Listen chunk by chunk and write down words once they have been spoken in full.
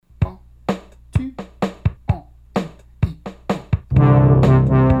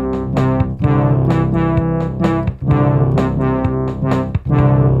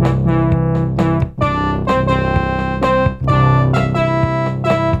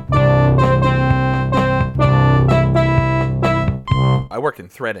fucking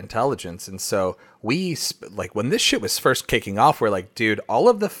threat intelligence. And so like when this shit was first kicking off, we're like, dude, all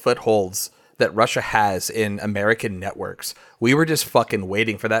of the footholds that Russia has in American networks, we were just fucking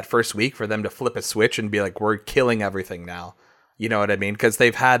waiting for that first week for them to flip a switch and be like, we're killing everything now. You know what I mean? Because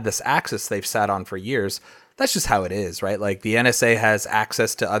they've had this axis they've sat on for years. That's just how it is, right? Like the NSA has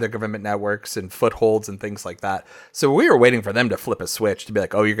access to other government networks and footholds and things like that. So we were waiting for them to flip a switch to be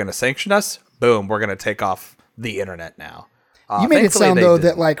like, oh, you're going to sanction us? Boom, we're going to take off the internet now. You made it sound, though,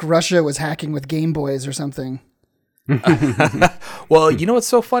 that like Russia was hacking with Game Boys or something. Well, you know what's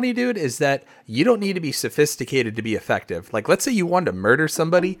so funny, dude, is that you don't need to be sophisticated to be effective. Like, let's say you wanted to murder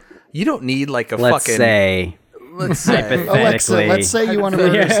somebody. You don't need like a Let's fucking... say Alexa, let's say you want to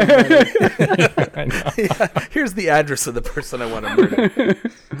murder somebody. Yeah, here's the address of the person I want to murder.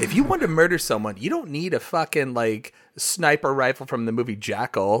 If you want to murder someone, you don't need a fucking like sniper rifle from the movie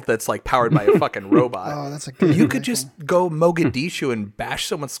Jackal that's like powered by a fucking robot. Oh, that's a good You could just go Mogadishu and bash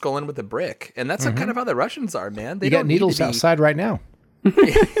someone's skull in with a brick. And that's kind of how the Russians are, man. They You got needles outside right now.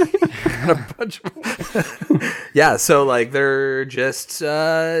 Yeah, so like they're just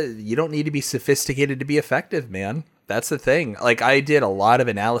you don't need to be sophisticated to be effective, man. That's the thing. Like I did a lot of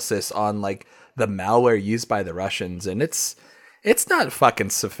analysis on like the malware used by the Russians, and it's not fucking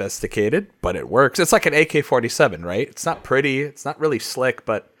sophisticated, but it works. It's like an AK-47, right? It's not pretty, it's not really slick,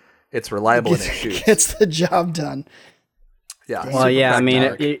 but it's reliable and it shoots. Gets the job done. Yeah. Well, yeah, I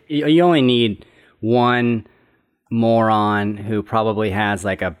mean, you only need one moron who probably has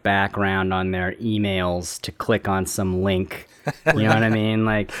like a background on their emails to click on some link. You know what I mean?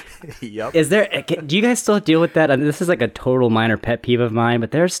 Like, Yep. do you guys still deal with that? I mean, this is like a total minor pet peeve of mine,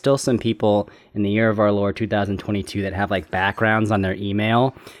 but there's still some people in the year of our Lord 2022 that have like backgrounds on their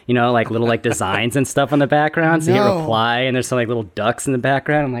email, you know, like little like designs and stuff on the background. So you hit reply and there's some like little ducks in the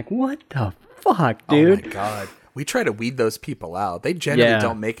background. I'm like, what the fuck, dude? Oh my God. We try to weed those people out. They generally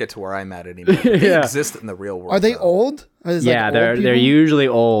don't make it to where I'm at anymore. They exist in the real world. Are they though. old? Yeah, they're usually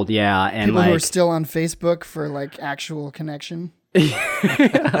old. Yeah, and people like who are still on Facebook for like actual connection.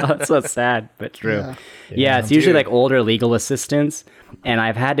 That's so sad, but true. Yeah, it's usually like older legal assistants, and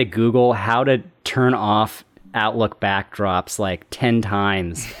I've had to Google how to turn off Outlook backdrops like 10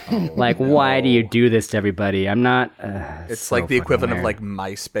 times. Like, why do you do this to everybody? I'm not. It's so like the equivalent fucking of weird.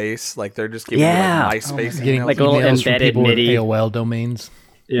 like MySpace. Like they're just giving you like MySpace, Getting Like a little emails from embedded people with MIDI. AOL domains.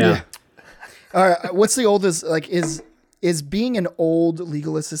 Yeah. All right, what's the oldest? Like, is being an old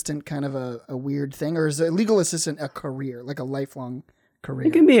legal assistant kind of a weird thing, or is a legal assistant a career, like a lifelong career?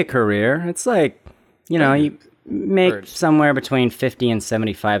 It can be a career. It's like, you know, you make somewhere between 50 and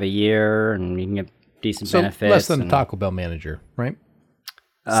 75 a year, and you can get decent So benefits. less than a and, Taco Bell manager, right?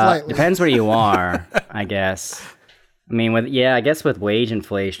 Slightly. depends where you are, I guess. I mean, I guess with wage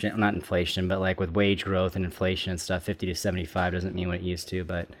inflation, not inflation, but like with wage growth and inflation and stuff, 50 to 75 doesn't mean what it used to,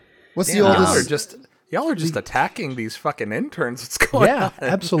 but What's the Y'all oldest? are just attacking these fucking interns. What's going Yeah, on?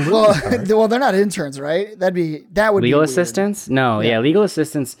 absolutely. Well, they're not interns, right? That would be legal weird. assistants? No, yeah, legal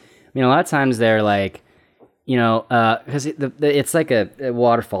assistants. I mean, a lot of times they're like, you know, because it's like a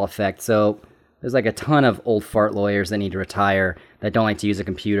waterfall effect. So there's like a ton of old fart lawyers that need to retire that don't like to use a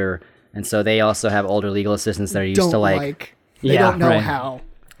computer, and so they also have older legal assistants that are used to like They don't know how.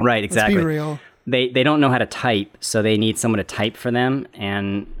 Right, exactly. Let's be real. They don't know how to type, so they need someone to type for them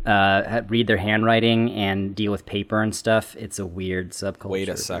and read their handwriting and deal with paper and stuff. It's a weird subculture. Wait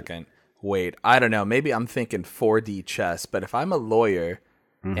a second. Wait, I don't know. Maybe I'm thinking 4D chess, but if I'm a lawyer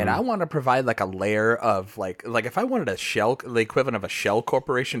and I want to provide like a layer of like if I wanted the equivalent of a shell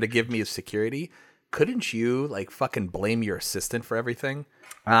corporation to give me security, couldn't you like fucking blame your assistant for everything?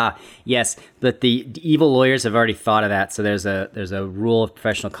 Yes, but the evil lawyers have already thought of that. So there's a rule of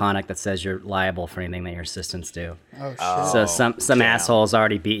professional conduct that says you're liable for anything that your assistants do. Oh shit. So some asshole's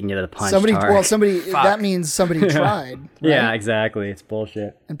already beaten you to the punch. Somebody card. that means somebody tried. Right? Yeah, exactly. It's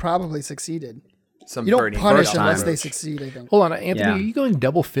bullshit. And probably succeeded. Some You don't Bernie punish Madoff unless they approach. succeed, I think. Hold on, Anthony, Yeah. are you going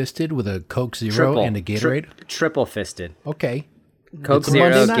double fisted with a Coke Zero and a Gatorade? Triple fisted. Okay. Coke It's a Zero,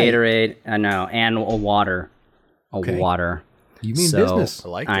 Monday night. Gatorade, no, and a water. Okay. Water. You mean So, business. I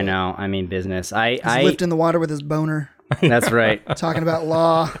like I it. know. I mean business. He's I lifting the water with his boner, That's right. talking about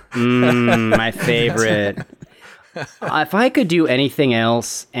law. My favorite. If I could do anything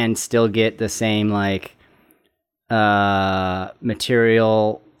else and still get the same like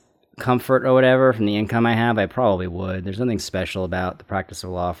material comfort or whatever from the income I have, I probably would. There's nothing special about the practice of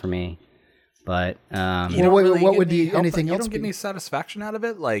law for me. But You Well, don't what really would get any the- help- anything you else don't get be? any satisfaction out of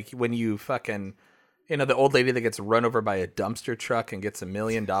it? Like when you fucking, the old lady that gets run over by a dumpster truck and gets $1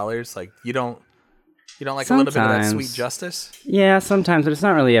 million. Like you don't like a little bit of that Sometimes. sweet justice? yeah, sometimes, but it's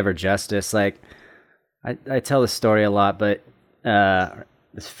not really ever justice. Like I tell this story a lot, but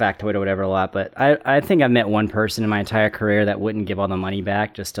this factoid or whatever a lot, but I think I've met one person in my entire career that wouldn't give all the money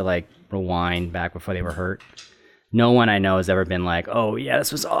back just to like rewind back before they were hurt. No one I know has ever been like, oh yeah,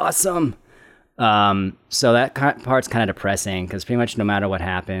 this was awesome. So that part's kind of depressing because pretty much no matter what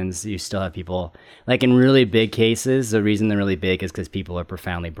happens, you still have people like in really big cases. The reason they're really big is because people are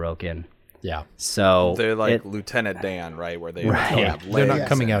profoundly broken. Yeah. So they're like Lieutenant Dan, right? Where they don't have legs. They're not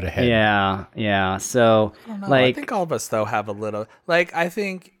coming out ahead. Yeah. So I think all of us though have a little like I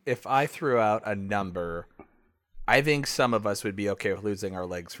think if I threw out a number, I think some of us would be okay with losing our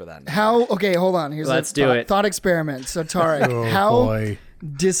legs for that. Okay, hold on. Here's Let's do it. Thought experiment. So Tarek, how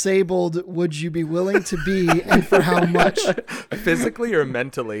disabled would you be willing to be, and for how much? Physically or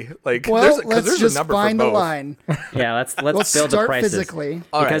mentally? Like, well, there's let's a just number find for the both. line. Yeah, let's build the start prices. physically.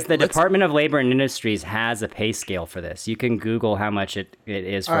 Because the Department of Labor and Industries has a pay scale for this. You can Google how much it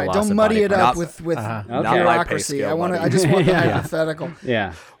is for All right, loss don't of muddy body it parts. up with Not my pay bureaucracy. scale, I buddy. just want the hypothetical.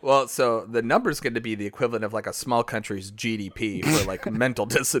 Yeah. Well, so the number's going to be the equivalent of like a small country's GDP for like mental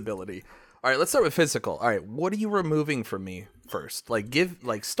disability. All right, let's start with physical. All right, what are you removing from me first? Like,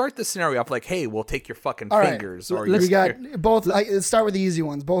 start the scenario off like, hey, we'll take your fucking fingers. Or We got both. Let's start with the easy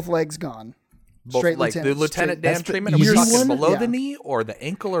ones. Both legs gone. Straight like the Lieutenant Dan That's the treatment. Are we easy talking one? below the Yeah. knee or the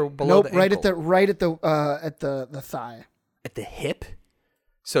ankle or below Nope, the ankle? right at the thigh. At the hip.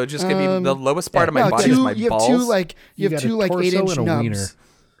 So it's just gonna be the lowest part of my No, body is my you have balls. two like You have got a two like torso 8-inch and a wiener. nubs.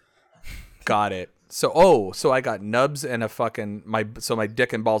 Got it. So I got nubs and a fucking my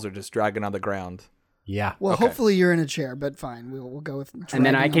dick and balls are just dragging on the ground. Yeah. Well, hopefully you're in a chair, but fine. We'll go with. And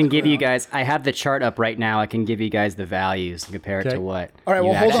then I dragging can on the give you ground. guys, I have the chart up right now. I can give you guys the values and compare it Okay. to what. All right. you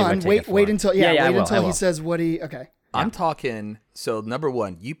Well, hold actually on. would take it Wait for. until I wait will, until I he will. says what he. Okay. I'm talking. So number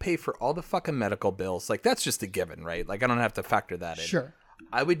one, you pay for all the fucking medical bills. Like that's just a given, right? Like I don't have to factor that in. Sure.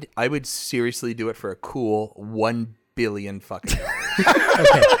 I would seriously do it for a cool $1 billion fucking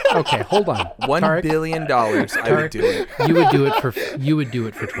Okay, hold on. $1 Tarek, billion. I would do it. You would do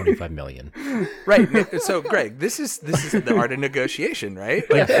it for 25 million. Right. So, Greg, this is the art of negotiation, right?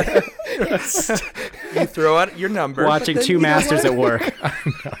 Like, you throw out your number. Watching but then two you know masters what? at work.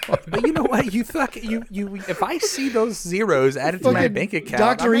 But you know what? You if I see those zeros added to my Fucking bank account,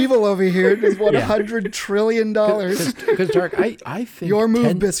 Dr. Evil over here is $100 trillion. Because Tarek, I think Your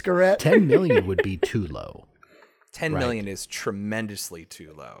move, Biscaret. 10 million would be too low. 10 million is tremendously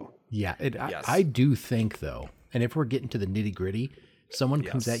too low. Yeah, Yes. I do think though, and if we're getting to the nitty gritty, someone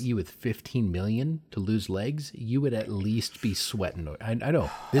comes Yes. at you with 15 million to lose legs, you would at least be sweating. I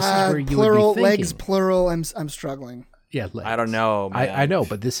know this is where you Plural would be thinking. legs, plural. I'm struggling. Yeah, legs. I don't know, man. I know,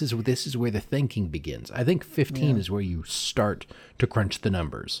 but this is where the thinking begins. I think 15 is where you start to crunch the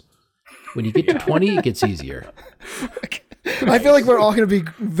numbers. When you get to 20, it gets easier. I feel like we're all going to be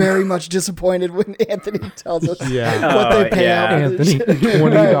very much disappointed when Anthony tells us what they pay yeah. out. Anthony,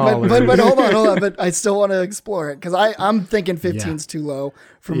 Right, but $20. hold on. But I still want to explore it because I'm thinking 15's too low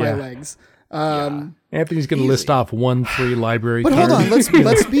for my Yeah. legs. Anthony's going to list off 1 free library But card. hold on,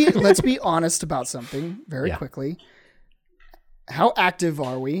 let's be honest about something very quickly. How active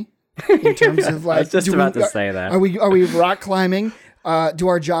are we in terms of like? I was just about to say that. Are we rock climbing? Do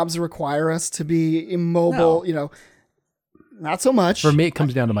our jobs require us to be immobile? No. You know, not so much. For me, it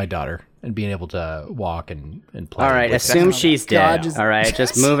comes down to my daughter and being able to walk and play. All right, with assume she's dead. God, just- all right,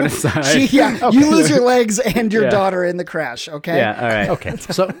 just move it aside. You lose your legs and your daughter in the crash. Okay. Yeah, all right. Okay,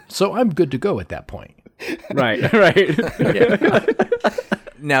 so I'm good to go at that point. Right.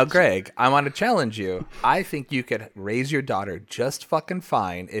 Now, Greg, I want to challenge you. I think you could raise your daughter just fucking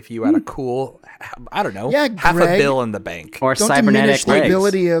fine if you had a cool, I don't know, Yeah, half a Greg. bill in the bank. Or Don't diminish cybernetic the legs.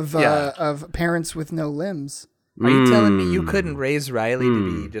 ability of Yeah. of parents with no limbs. Are you telling me you couldn't raise Riley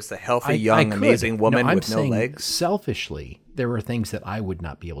to be just a healthy, young, could. amazing woman I'm with no saying legs? Selfishly, there are things that I would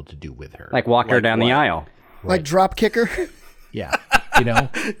not be able to do with her. Like walk her Like down the what? aisle. Like drop kicker. yeah, you know,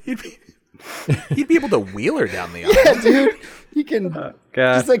 You'd be able to wheel her down the aisle. Yeah, dude. You can God.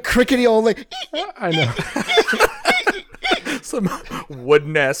 just like crickety old like I know. Some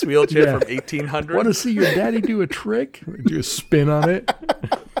wooden ass wheelchair Yeah. from 1800. Want to see your daddy do a trick? Do a spin on it?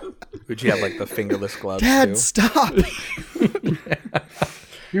 Would you have like the fingerless gloves Dad, too? stop.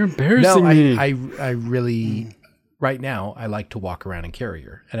 You're embarrassing No, me. I really. Right now, I like to walk around and carry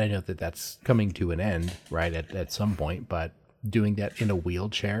her, and I know that that's coming to an end, right, at some point. But doing that in a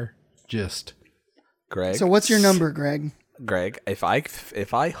wheelchair, just Greg. So what's your number, Greg? Greg, if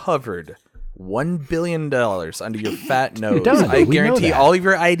I hovered $1 billion under your fat nose, done. I We know guarantee that. all of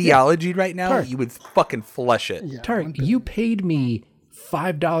your ideology right now, Tarek. you would fucking flush it. Yeah. Tarek, you paid me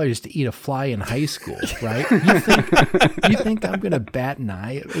 $5 to eat a fly in high school, right? You think I'm gonna bat an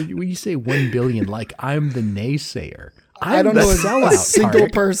eye when you say 1 billion? Like I'm the naysayer. I don't know a sellout, single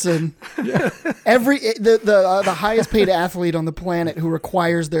Tarek. person. The highest paid athlete on the planet who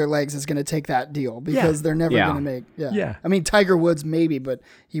requires their legs is going to take that deal because they're never Yeah. going to make. Yeah. Yeah. I mean, Tiger Woods maybe, but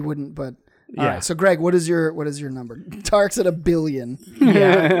he wouldn't. But all Yeah. right. So, Greg, what is your number? Tarek's at $1 billion.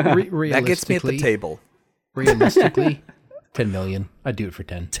 Yeah, That gets me at the table. Realistically, 10 million. I'd do it for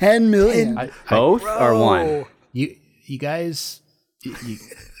 10. 10 million. Both or one? You guys,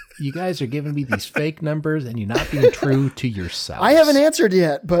 you guys are giving me these fake numbers, and you're not being true to yourself. I haven't answered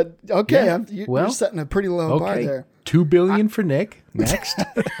yet, but okay. Yeah. You're setting a pretty low bar Okay, there. $2 billion for Nick. Next,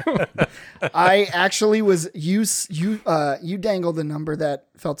 I actually was you dangled a number that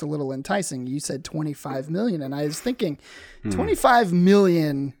felt a little enticing. You said 25 million, and I was thinking 25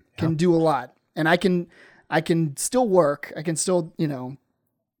 million can do a lot, and I can still work. I can still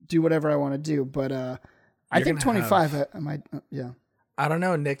do whatever I want to do, but I think 25. I might yeah. I don't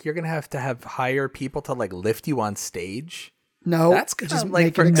know, Nick. You're gonna have to hire people to like lift you on stage. No, That's just kinda make like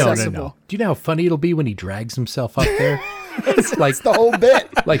it for- accessible. Do you know how funny it'll be when he drags himself up there? It's like The whole bit.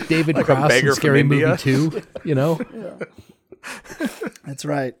 like David a Cross beggar in from Scary India. Movie 2, you know? That's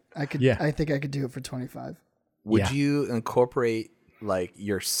right. I could. Yeah. I think I could do it for 25. Would Yeah. you incorporate like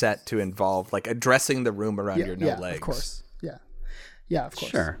your set to involve like addressing the room around your no legs? Of course. Yeah, of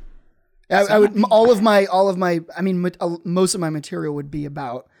course. Sure. I would all of my. I mean, most of my material would be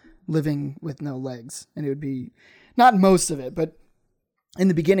about living with no legs, and it would be not most of it, but in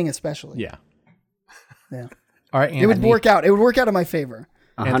the beginning especially. Yeah. Yeah. All right, It would Anthony. work out. It would work out in my favor.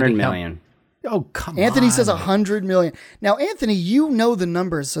 100 Anthony, million. Oh, come on. Anthony says 100 million. Now, Anthony, you know the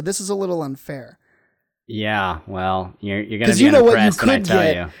numbers, so this is a little unfair. Yeah, well, you're going to Because be you know what you unimpressed when I could tell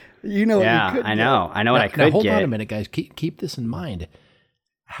get. you. You know what Yeah, you could I know. I know what I Now, could hold get. on a minute, guys. Keep this in mind.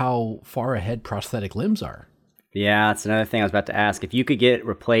 How far ahead prosthetic limbs are. Yeah, that's another thing I was about to ask. If you could get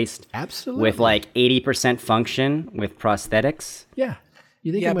replaced Absolutely. with like 80% function with prosthetics, Yeah.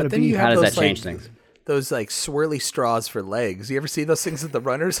 You think Yeah, I'm going but to then be... you how have does those, that change like, things? Those like swirly straws for legs. You ever see those things at the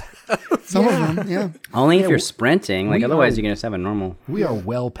runners? Some of them, yeah. Only if you're sprinting. Like we otherwise, are- you can just have a normal. We are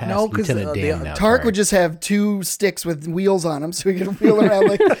well past No, 'cause, Lieutenant the- Dan now. Tarek Tarek. would just have 2 sticks with wheels on them, so he could wheel around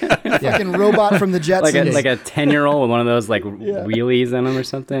like a fucking robot from the Jetsons. Like a 10-year-old with one of those like wheelies in them or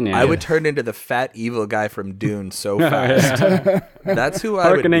something. Yeah. I would turn into the fat evil guy from Dune so fast. That's who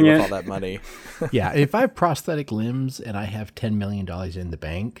I would be Hearkening with it. all that money. Yeah, if I have prosthetic limbs and I have $10 million in the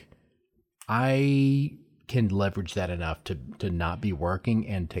bank, I can leverage that enough to not be working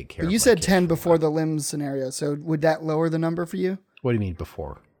and take care of You my said kids. 10 before the limbs scenario, so would that lower the number for you? What do you mean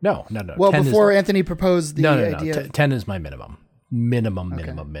before? No. Well, 10 before is, Anthony proposed the no. idea. 10 is my minimum. Minimum.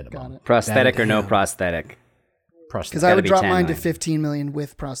 got it. prosthetic or no prosthetic. Because Prosthetic. I would be drop 10 mine to million. 15 million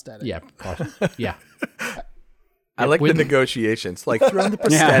with prosthetic. Yeah. Yeah. I like the with- negotiations. Like throw in the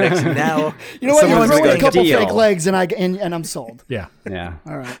prosthetics now. You know what? You Someone's throw in a getting a couple deal. fake legs, and I'm sold. Yeah. Yeah.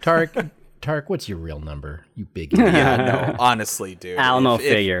 All right. Tarek, what's your real number? You big idiot. Yeah, no, honestly, dude. Alamo If-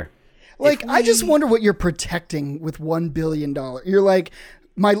 figure. Like, I just wonder what you're protecting with $1 billion. You're like,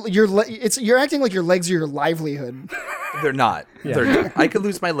 you're acting like your legs are your livelihood. They're not. They're not. I could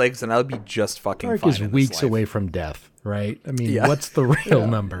lose my legs and I would be just fucking Tarek fine. is in this weeks life. away from death, right? I mean, Yeah. what's the real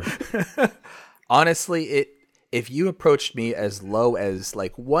number? Honestly, if you approached me as low as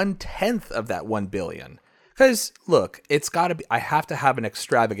like 1/10 of that 1 billion, because look, it's got to be. I have to have an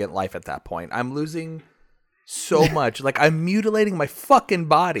extravagant life at that point. I'm losing so much. Like I'm mutilating my fucking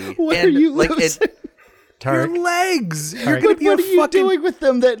body. What and are you like losing? your Tarek, legs. You're Tarek. gonna be What a are you fucking. doing with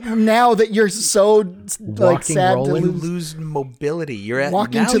them that now that you're so like Walking, sad to rolling, You lose? lose mobility. You're at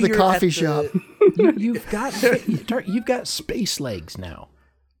Walking now to the you're coffee at shop. you've got space legs now.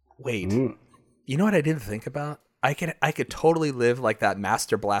 Wait, you know what I didn't think about? I could totally live like that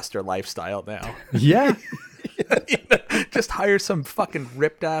Master Blaster lifestyle now. Yeah. Just hire some fucking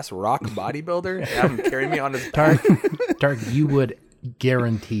ripped ass rock bodybuilder and have him carry me on his back. Tarek, you would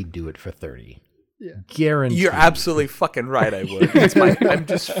guaranteed do it for 30. Yeah. Guaranteed. You're absolutely fucking right. I would. I'm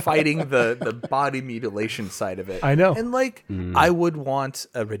just fighting the body mutilation side of it. I know. And like, I would want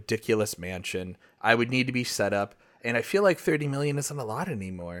a ridiculous mansion. I would need to be set up. And I feel like 30 million isn't a lot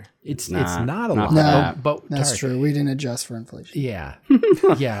anymore. It's Nah, not a not lot. for that. But That's Tarek, true. We didn't adjust for inflation. Yeah.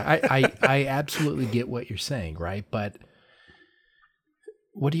 Yeah. I absolutely get what you're saying, right? But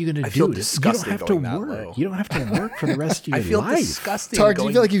what are you going to do? feel You disgusting don't have to going that work. low. You don't have to work for the rest of your I feel life. disgusting. Tarek, do you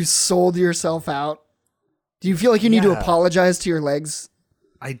going- feel like you sold yourself out? Do you feel like you need to Yeah. apologize to your legs?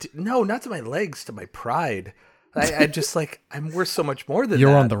 No, not to my legs, to my pride. I just like I'm worth so much more than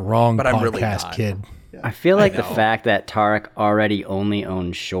You're that. on the wrong but podcast, I'm really not. kid. I feel like the know. fact that Tarek already only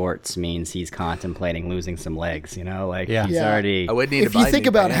owns shorts means he's contemplating losing some legs. You know, like Yeah. he's Yeah. already. I would need If to you buy think new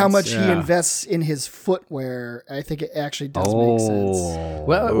about how pants. much he Yeah. invests in his footwear, I think it actually does make sense. Oh,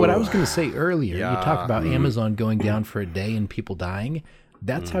 Well, what I was going to say earlier, you Yeah. talk about Amazon going down for a day and people dying.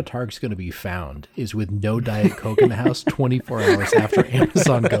 That's how Target's going to be found, is with no Diet Coke in the house 24 hours after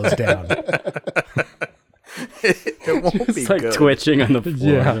Amazon goes down. It won't be it's like good. twitching on the floor.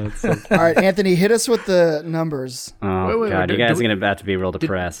 Yeah. It's like- All right, Anthony, hit us with the numbers. oh wait, god, do- you guys do are we- gonna have to be real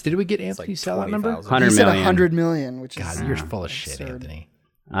depressed. Did we get It's Anthony's like sellout number? 20,000. You 100 said million. 100 million, which is God, you're full of shit, absurd. Anthony.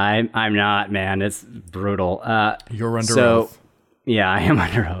 I'm not, man. It's brutal. You're under so, oath. Yeah, I am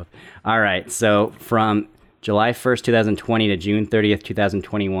under oath. All right. So from July 1st, 2020 to June 30th,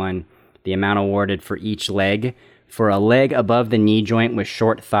 2021, the amount awarded for each leg. For a leg above the knee joint with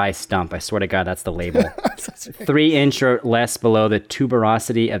short thigh stump. I swear to God, that's the label. 3 inch or less below the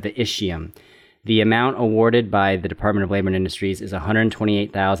tuberosity of the ischium. The amount awarded by the Department of Labor and Industries is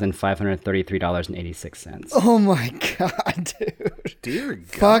 $128,533.86. Oh my god, dude! Dear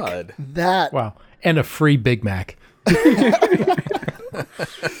Fuck God. that! Wow. And a free Big Mac.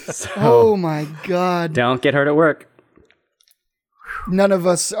 Oh my god! Don't get hurt at work. None of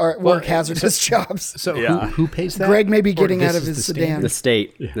us are work hazardous jobs. So Yeah. who pays that? Greg may be Or getting this out of is his the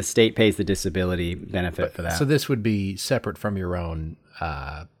sedan. The state pays the disability benefit for that. So this would be separate from your own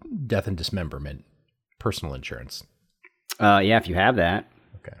death and dismemberment personal insurance. Yeah, if you have that.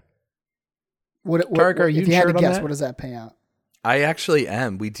 Okay. Tarek, are you if you had to insured on guess, that? what does that pay out? I actually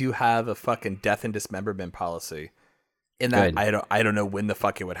am. We do have a fucking death and dismemberment policy. In that Good. I don't know when the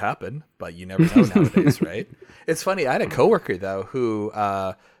fuck it would happen, but you never know nowadays, right? It's funny. I had a coworker though who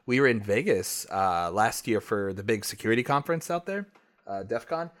we were in Vegas last year for the big security conference out there, DEF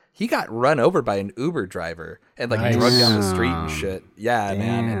CON. He got run over by an Uber driver and like Nice. drugged down the street and shit. Yeah,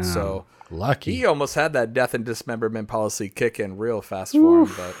 man. And so Lucky. he almost had that death and dismemberment policy kick in real fast for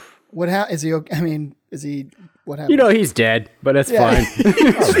him. But Is he? I mean, is he? What happened? You know he's dead, but it's fine.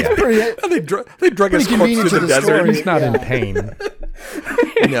 they drug his corpse convenient through to the the desert. story. He's not Yeah. in pain.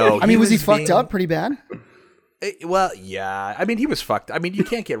 No, I mean, was he was fucked being- up pretty bad? Well, yeah. I mean, he was fucked. I mean, you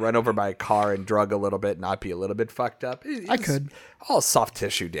can't get run over by a car and drug a little bit, and not be a little bit fucked up. I could. All soft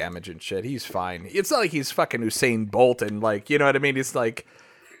tissue damage and shit. He's fine. It's not like he's fucking Usain Bolt and like, you know what I mean? It's like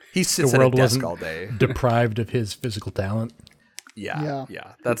he sits The at a world desk wasn't all day. deprived of his physical talent. Yeah,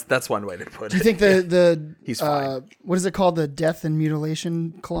 Yeah. That's one way to put it. Do you think the He's fine. what is it called? The death and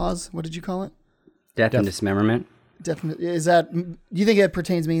mutilation clause? What did you call it? Death and dismemberment. Definitely. Is that? Do you think it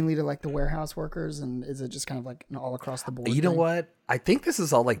pertains mainly to like the warehouse workers, and is it just kind of like an all across the board? You know thing? what? I think this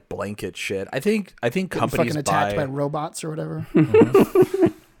is all like blanket shit. I think Getting companies fucking attacked by buy robots or whatever.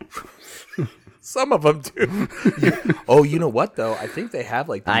 some of them do. Oh, you know what though? I think they have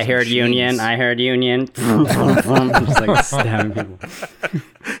like these I heard machines. union. I heard union. Just like stabbing people.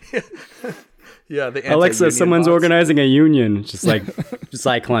 Yeah, the Alexa, anti-union someone's bots. organizing a union. It's just like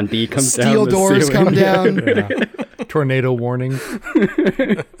Cyclone B comes down. Steel the doors ceiling. come down. Tornado warning.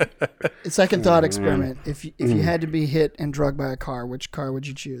 Second thought experiment. If you had to be hit and drugged by a car, which car would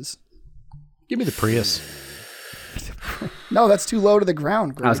you choose? Give me the Prius. No, that's too low to the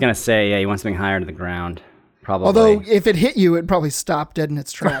ground. I was Greg. gonna say, yeah, he wants something higher to the ground. Probably. Although if it hit you, it'd probably stop dead in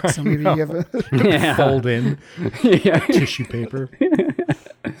its tracks. So maybe you have a. yeah. Fold in Yeah. tissue paper.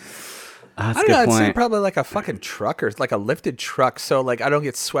 That's I a don't know. good I'd say point. probably like a fucking truck or like a lifted truck, so like I don't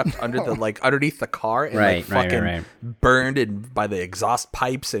get swept under the like underneath the car and Right, like right, fucking right. burned and by the exhaust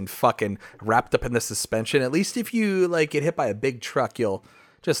pipes and fucking wrapped up in the suspension. At least if you like get hit by a big truck, you'll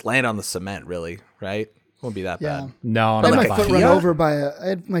just land on the cement. Really, right? Won't be that Yeah. bad. No, I not had my like foot that. run Kia? over by a. I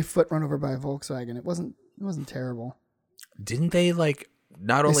had my foot run over by a Volkswagen. It wasn't terrible. Didn't they like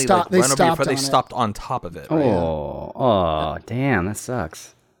not only stopped- like they run over your stopped foot, they on it. stopped on top of it? Right? Oh, damn, that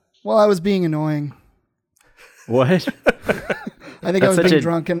sucks. Well, I was being annoying. What? I think I That's was such being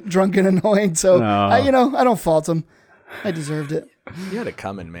a- drunk and annoying. So No. I don't fault him. I deserved it. You had it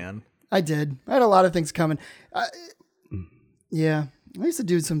coming, man. I did. I had a lot of things coming. Yeah, I used to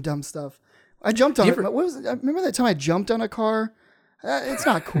do some dumb stuff. I jumped on it. What was it? I remember that time I jumped on a car. It's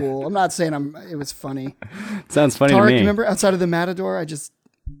not cool. I'm not saying it was funny. Sounds funny Tarek, to me. remember outside of the Matador? I just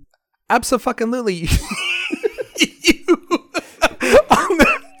Abso-fucking-lutely.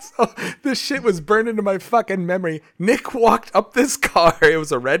 So this shit was burned into my fucking memory. Nick walked up this car. It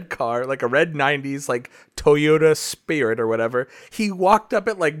was a red car, like a red 90s, like Toyota Spirit or whatever. He walked up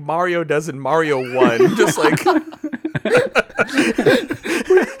it like Mario does in Mario 1. Just like...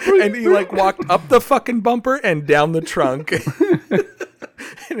 and he like walked up the fucking bumper and down the trunk.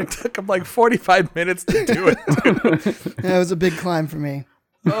 And it took him like 45 minutes to do it. Yeah, it was a big climb for me.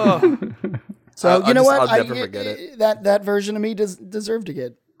 Oh. So you know what? I'll never forget it. That version of me deserved to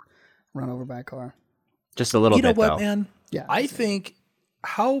get run over by a car. Just a little You know bit, what, though. man? Yeah. I think,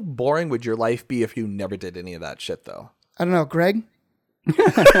 how boring would your life be if you never did any of that shit, though? I don't know, Greg.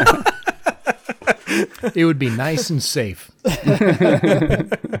 It would be nice and safe.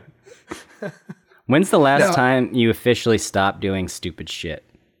 When's the last time you officially stopped doing stupid shit?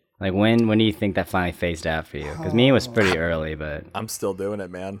 Like when do you think that finally phased out for you? Because me, it was pretty early, but I'm still doing it,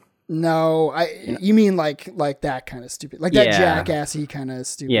 man. No, you mean like that kind of stupid, like that Yeah. jackassy kind of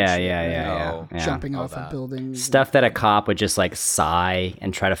stupid. yeah, shit, right? yeah. Jumping off of buildings. Stuff that a cop would just like sigh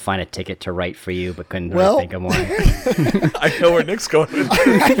and try to find a ticket to write for you, but couldn't Well- really think of one. I know where Nick's going with this.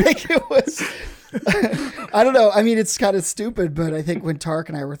 I think it was. I don't know. I mean, it's kind of stupid, but I think when Tark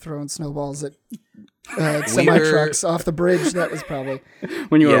and I were throwing snowballs at semi trucks off the bridge, that was probably.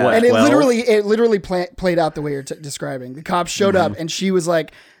 When you were Yeah. what, And 12? it literally played out the way you're describing. The cops showed up, and she was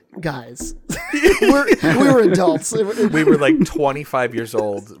like, "Guys, we were adults." We were like 25 years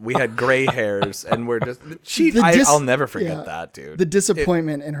old. We had gray hairs, and we're just. I'll never forget yeah, that, dude. The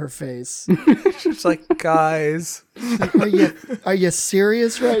disappointment in her face. She's like, guys. Are you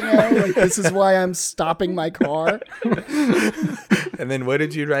serious right now? Like, this is why I'm stopping my car. And then what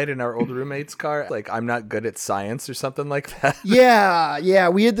did you write in our old roommate's car? Like, I'm not good at science or something like that. Yeah.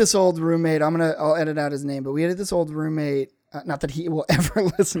 We had this old roommate. I'll edit out his name, but we had this old roommate. Not that he will ever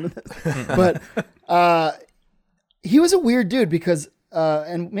listen to this, but he was a weird dude because,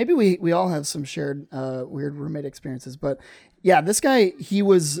 and maybe we all have some shared weird roommate experiences. But yeah, this guy, he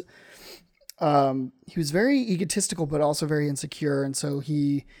was very egotistical, but also very insecure, and so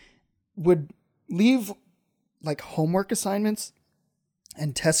he would leave like homework assignments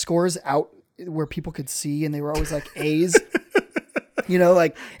and test scores out where people could see, and they were always like A's. You know,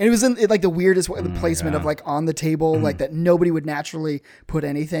 like, and it was in like the weirdest way, the placement of like on the table, like that nobody would naturally put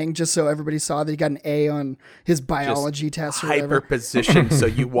anything, just so everybody saw that he got an A on his biology test or Hyper whatever. position, so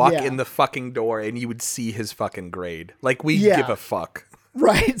you walk Yeah. in the fucking door and you would see his fucking grade. Like, we Yeah. give a fuck.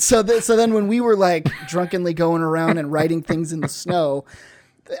 Right. So then when we were like drunkenly going around and writing things in the snow,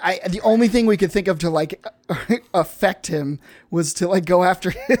 the only thing we could think of to like affect him was to like go after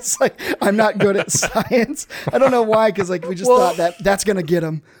his like, I'm not good at science. I don't know why, because like we just thought that's gonna get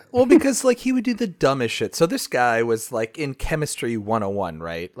him. Well, because like he would do the dumbest shit. So this guy was like in chemistry 101,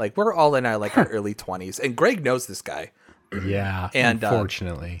 right? Like we're all in our like our early 20s, and Greg knows this guy. Yeah, And,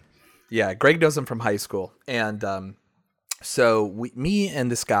 unfortunately. Yeah, Greg knows him from high school, and so me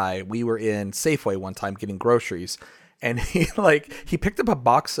and this guy, we were in Safeway one time getting groceries, and he picked up a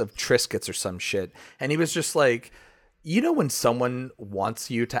box of Triscuits or some shit, and he was just like, you know, when someone wants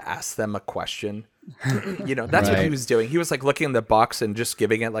you to ask them a question, you know, that's what he Right. was doing. He was like looking in the box and just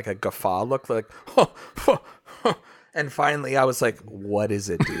giving it like a guffaw look, like, huh, huh, huh. And finally, I was like, "What is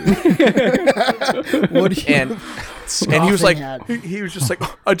it, dude?" What do you and he was like, at? he was just like,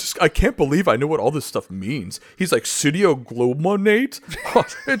 I can't believe I know what all this stuff means. He's like, pseudoglumonate,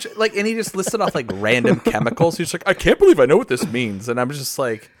 like, and he just listed off like random chemicals. He's like, I can't believe I know what this means, and I'm just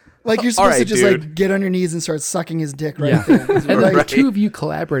like, Like you're all supposed to right, just dude. like get on your knees and start sucking his dick right Yeah. there. And Like, the two of you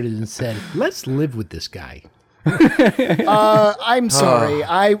collaborated and said, let's live with this guy. I'm sorry.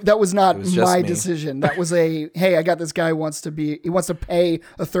 That was not was just my me. decision. That was hey, I got this guy he wants to pay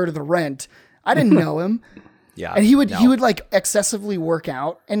a third of the rent. I didn't know him. yeah, And he would no. like excessively work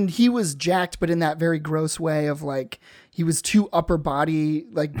out, and he was jacked, but in that very gross way of like he was too upper body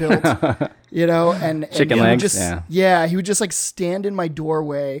like built, you know, and Chicken he would legs, just, yeah. he would just like stand in my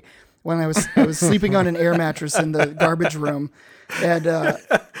doorway when I was sleeping on an air mattress in the garbage room, and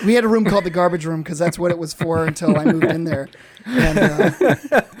we had a room called the garbage room because that's what it was for until I moved in there, and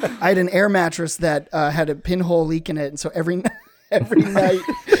I had an air mattress that had a pinhole leak in it, and so every night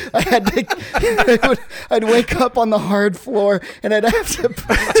I'd wake up on the hard floor and I'd have to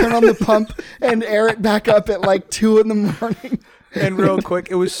turn on the pump and air it back up at like 2 a.m. And real quick,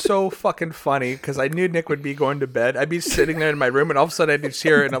 it was so fucking funny because I knew Nick would be going to bed. I'd be sitting there in my room, and all of a sudden I'd just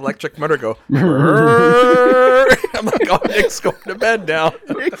hear an electric motor go. I'm like, oh, Nick's going to bed now.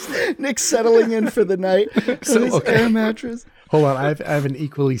 Nick's settling in for the night with his air mattress. Hold on, I have an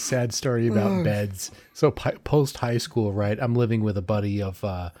equally sad story about beds. So post high school, right? I'm living with a buddy of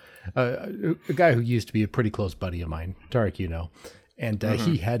a guy who used to be a pretty close buddy of mine, Tarek, you know, and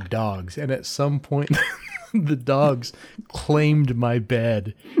he had dogs, and at some point, the dogs claimed my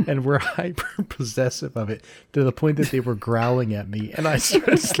bed and were hyper possessive of it to the point that they were growling at me, and I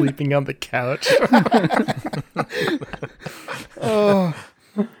started sleeping on the couch.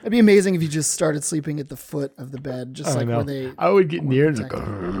 It'd be amazing if you just started sleeping at the foot of the bed, just like where they. I would get near and like,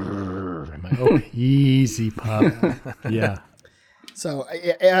 I'm like, oh, easy, pup. Yeah. So,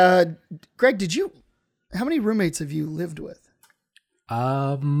 Greg, how many roommates have you lived with?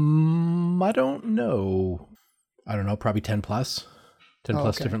 I don't know. I don't know, probably 10 plus. 10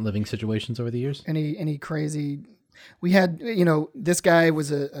 plus okay. different living situations over the years. Any crazy? We had, this guy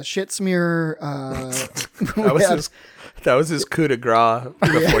was a shit smear. That was his coup de grace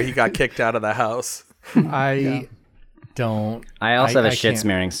before he got kicked out of the house. I don't. I also have a shit can't-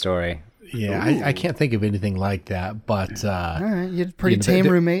 smearing story. Yeah, I can't think of anything like that, but All right, you had pretty know, tame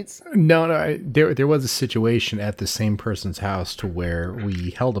roommates. no, there was a situation at the same person's house to where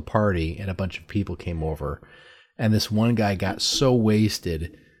we held a party and a bunch of people came over, and this one guy got so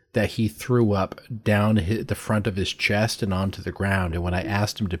wasted that he threw up down the front of his chest and onto the ground. And when I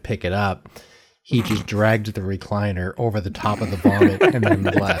asked him to pick it up, he just dragged the recliner over the top of the vomit and then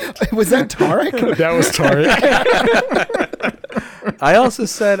left. Was that Tarek? That was Tarek. I also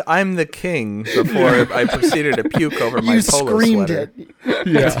said I'm the king before I proceeded to puke over my You polo screamed sweater. it.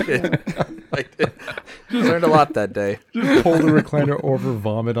 Yeah. I learned a lot that day. Just pull the recliner over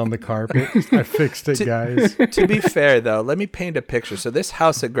vomit on the carpet. I fixed it, guys. To be fair, though, let me paint a picture. So this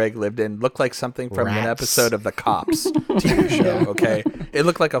house that Greg lived in looked like something from an Rats. episode of The Cops TV show, okay? It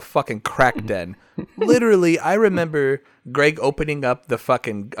looked like a fucking crack den. Literally, I remember Greg opening up the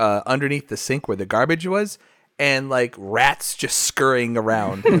fucking underneath the sink where the garbage was, and like rats just scurrying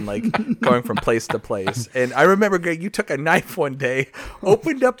around and like going from place to place. And I remember, Greg, you took a knife one day,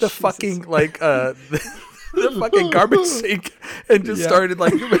 opened up the fucking like the fucking garbage sink, and just started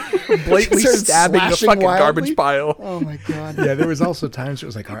like blatantly Started stabbing the slashing fucking wildly? garbage pile. Oh my god. Yeah, there was also times it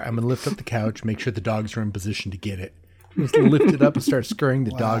was like, all right, I'm going to lift up the couch, make sure the dogs are in position to get it. Just lift it up and start scurrying.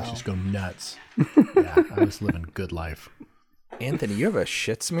 The dogs just go nuts. Yeah, I was living a good life. Anthony, you have a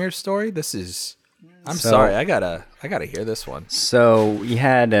shit smear story? This is... I'm sorry, I gotta hear this one. So we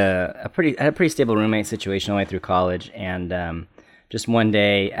had a pretty stable roommate situation all the way through college, and just one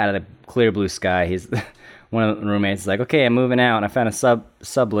day out of the clear blue sky, he's one of the roommates is like, "Okay, I'm moving out, and I found a sub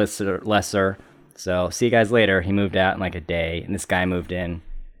lesser. So see you guys later." He moved out in like a day, and this guy moved in.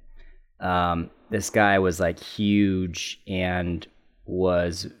 This guy was like huge and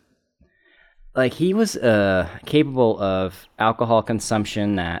was like he was capable of alcohol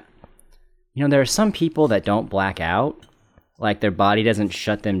consumption that. There are some people that don't black out, like their body doesn't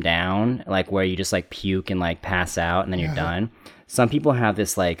shut them down, like where you just like puke and like pass out and then you're done. Some people have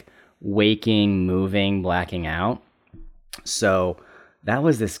this like waking, moving, blacking out. So that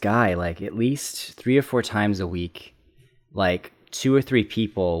was this guy, like at least 3 or 4 times a week, like 2 or 3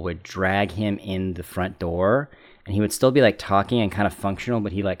 people would drag him in the front door and he would still be like talking and kind of functional,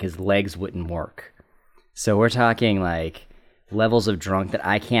 but his legs wouldn't work. So we're talking like levels of drunk that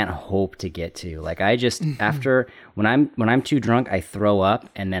I can't hope to get to. Like I just after when I'm too drunk, I throw up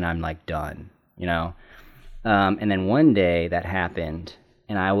and then I'm like done, And then one day that happened,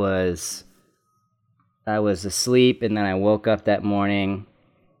 and I was asleep, and then I woke up that morning.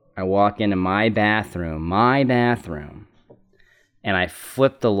 I walk into my bathroom, and I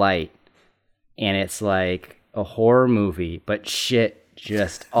flip the light, and it's like a horror movie, but shit.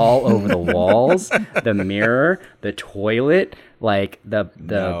 Just all over the walls, the mirror, the toilet, like the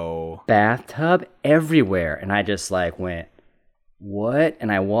bathtub, everywhere. And I just like went, what?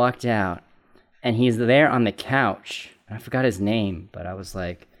 And I walked out, and he's there on the couch. I forgot his name, but I was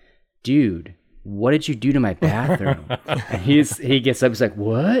like, dude, what did you do to my bathroom? And he gets up, he's like,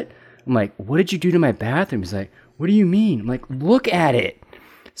 what? I'm like, what did you do to my bathroom? He's like, what do you mean? I'm like, look at it.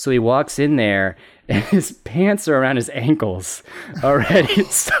 So he walks in there, and his pants are around his ankles already.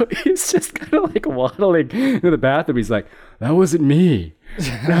 So he's just kind of like waddling into the bathroom. He's like, that wasn't me.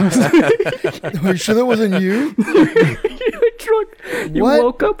 Are you sure that wasn't you? You're drunk. You What?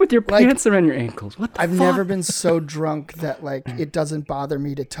 woke up with your Like, pants around your ankles. What the I've fuck? never been so drunk that like it doesn't bother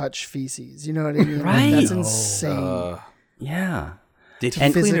me to touch feces. You know what I mean? Like, Right. that's insane. Yeah. Did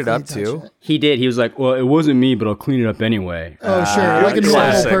he clean it up Physically too? touch it. He did. He was like, well, it wasn't me, but I'll clean it up anyway. Oh, sure. Like a normal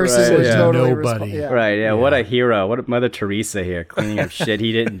classic, person right? would Yeah. totally Nobody. respond. Yeah. Right, yeah, what a hero. What a Mother Teresa here, cleaning up shit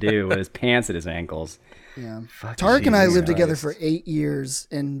he didn't do with his pants at his ankles. Yeah. Fucking Tarek and I Jesus lived together Christ. for 8 years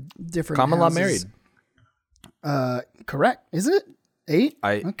in different Common law houses. married. Correct. Is it 8?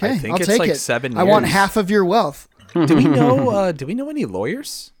 I Okay, think I'll it's take like it. 7 I want years. half of your wealth. Do we know? Do we know any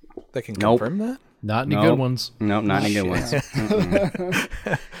lawyers that can Nope. confirm that? Not any Nope. good ones. Nope, not any good ones.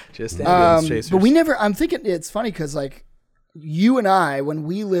 Just ambulance chasers. But we never. I'm thinking it's funny because like you and I, when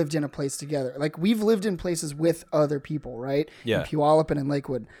we lived in a place together, like we've lived in places with other people, right? Yeah. In Puyallup and in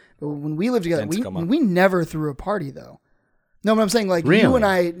Lakewood. But when we lived together, Tentacoma. we never threw a party though. No, but I'm saying like Really?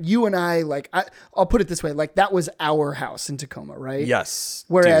 you and I, like I'll put it this way, like that was our house in Tacoma, right? Yes.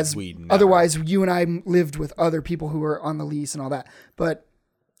 Whereas Dude, we never- otherwise, you and I lived with other people who were on the lease and all that. But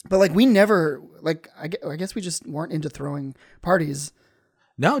like we never, like I guess we just weren't into throwing parties.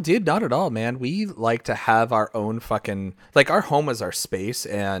 No, dude, not at all, man. We like to have our own fucking, like, our home is our space,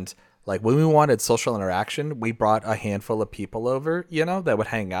 and like when we wanted social interaction, we brought a handful of people over, you know, that would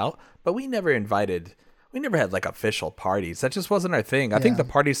hang out, but we never had like official parties. That just wasn't our thing. I think the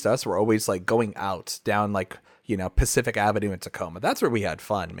parties to us were always like going out down like, you know, Pacific Avenue in Tacoma. That's where we had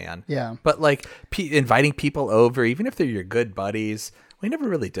fun, man. Yeah. But like inviting people over, even if they're your good buddies, we never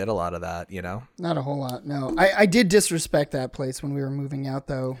really did a lot of that, you know? Not a whole lot, no. I did disrespect that place when we were moving out,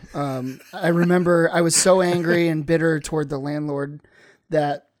 though. I remember I was so angry and bitter toward the landlord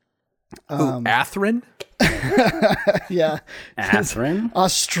that... Athrun? Yeah. Athrun?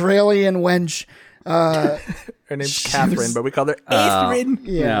 Australian wench. Her name's Catherine, but we called her Athrun.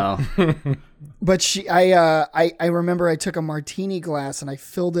 Yeah. No. But I remember I took a martini glass and I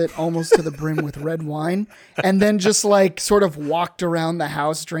filled it almost to the brim with red wine, and then just like sort of walked around the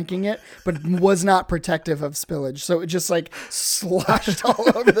house drinking it, but was not protective of spillage, so it just like sloshed all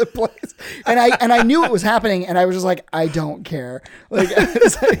over the place. And I knew it was happening, and I was just like, I don't care. Like,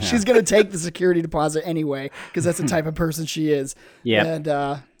 she's gonna take the security deposit anyway because that's the type of person she is. Yep.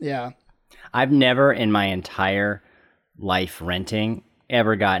 And yeah. I've never in my entire life renting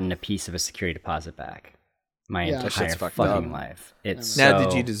ever gotten a piece of a security deposit back. My Yeah. That entire shit's fucked fucking up. life. It's Now, so...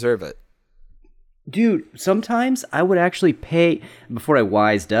 did you deserve it? Dude, sometimes I would actually pay, before I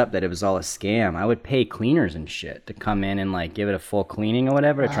wised up that it was all a scam, I would pay cleaners and shit to come in and like give it a full cleaning or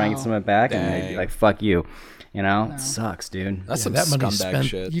whatever to try and get some of it back. And they'd be Dang. like, fuck you. You know? It sucks, dude. That's some that money scumbag spent-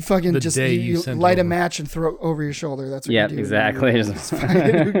 shit. You fucking The just day you you sent light a over. match and throw it over your shoulder. That's what Yeah, you do. exactly. And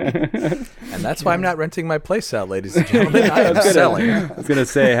that's why I'm not renting my place out, ladies and gentlemen. I am selling. I was gonna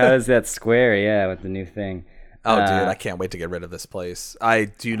say, how is that square? Yeah, with the new thing. Oh, dude, I can't wait to get rid of this place. I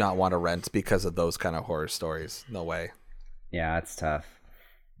do not want to rent because of those kind of horror stories. No way. Yeah, it's tough.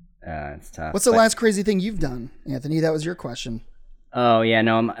 It's tough. What's the But- last crazy thing you've done, Anthony? That was your question. Oh yeah,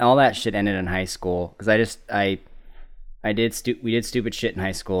 no, all that shit ended in high school because we did stupid shit in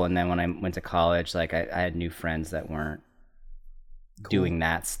high school, and then when I went to college, like I had new friends that weren't doing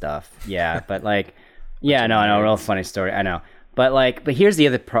that stuff. Yeah, but like, yeah, no, I know, real funny story. I know, but here's the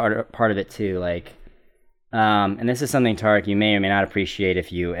other part of it too, like. And this is something, Tarek, you may or may not appreciate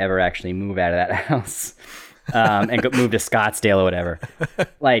if you ever actually move out of that house and move to Scottsdale or whatever.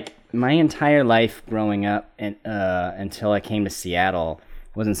 Like, my entire life growing up and until I came to Seattle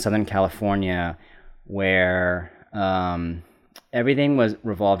was in Southern California, where everything was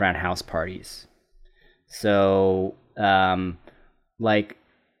revolved around house parties. So, like,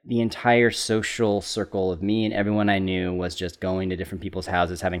 the entire social circle of me and everyone I knew was just going to different people's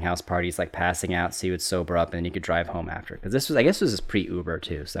houses, having house parties, like passing out so you would sober up and then you could drive home after. Because this was, I guess this was pre-Uber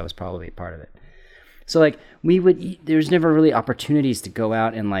too, so that was probably a part of it. So like there's never really opportunities to go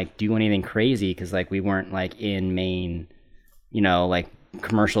out and like do anything crazy because like we weren't like in main, you know, like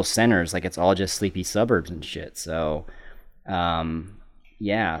commercial centers. Like it's all just sleepy suburbs and shit. So,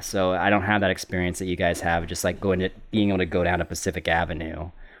 yeah, so I don't have that experience that you guys have, just like being able to go down to Pacific Avenue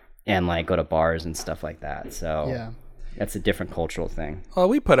and like go to bars and stuff like that. So Yeah. that's a different cultural thing. Well,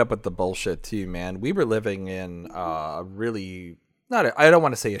 we put up with the bullshit too, man. We were living in a really I don't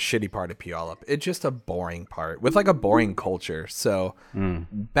want to say a shitty part of Puyallup. It's just a boring part with like a boring culture. So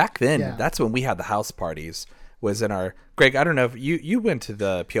back then, that's when we had the house parties. Was in our Greg. I don't know if you went to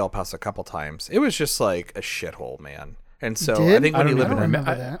the Puyallup house a couple times. It was just like a shithole, man. And so did? I think when you live in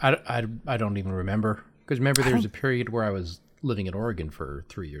remember that. I don't even remember because remember there was a period where I was living in Oregon for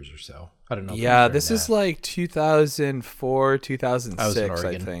 3 years or so. I don't know. yeah, this is like 2004, 2006, I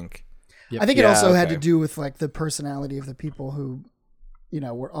Oregon. think. I think it Yeah, also had okay. to do with like the personality of the people who, you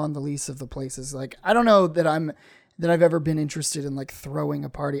know, were on the lease of the places. Like, I don't know that I've ever been interested in like throwing a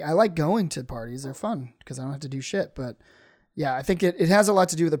party. I like going to parties; they're fun because I don't have to do shit. But yeah, I think it has a lot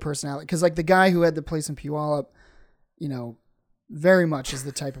to do with the personality. Because like the guy who had the place in Puyallup, you know, very much is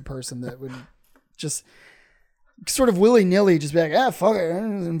the type of person that would just sort of willy-nilly just be like, fuck it,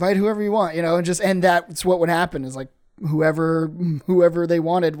 invite whoever you want, you know, and that's what would happen is like whoever they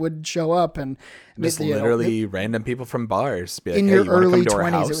wanted would show up and Just you know, literally random people from bars. Be like, in hey, your you wanna early come to our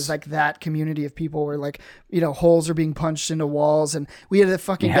 20s, house? it was like that community of people where like, you know, holes are being punched into walls. And we had a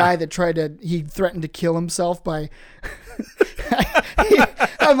fucking guy that he threatened to kill himself by,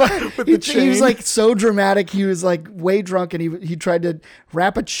 he was like so dramatic. He was like way drunk and he tried to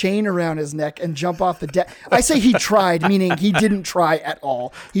wrap a chain around his neck and jump off the deck. I say he tried, meaning he didn't try at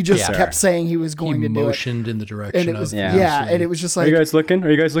all. He just kept saying he was going He to do it. motioned in the direction And was, Yeah. yeah, and it was just Are like, you guys looking? Are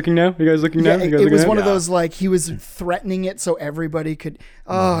you guys looking now? Are you guys looking now? yeah, Are you guys it looking was now? one of those like he was threatening it so everybody could.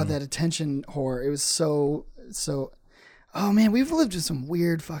 Oh, that attention whore! It was so. Oh man, we've lived with some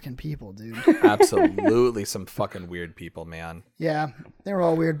weird fucking people, dude. Absolutely, some fucking weird people, man. Yeah, they were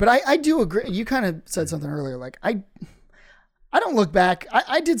all weird, but I do agree. You kind of said something earlier, like I don't look back.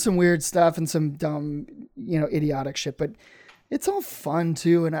 I did some weird stuff and some dumb, idiotic shit, but it's all fun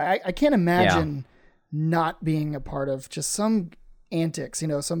too, and I can't imagine not being a part of just some antics.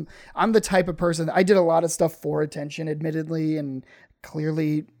 I'm the type of person. I did a lot of stuff for attention, admittedly, and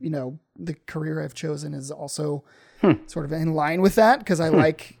clearly, the career I've chosen is also sort of in line with that because I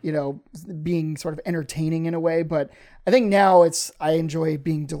like, being sort of entertaining in a way. But I think now I enjoy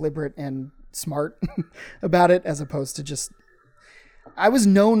being deliberate and smart about it as opposed to just. I was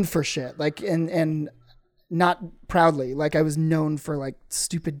known for shit, like, and not proudly. Like, I was known for like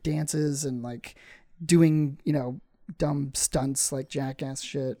stupid dances and like doing, dumb stunts like jackass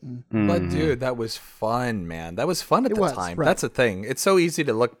shit. But dude, that was fun, man. That was fun at the time. right. That's the thing. It's so easy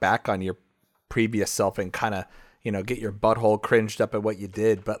to look back on your previous self and kind of, get your butthole cringed up at what you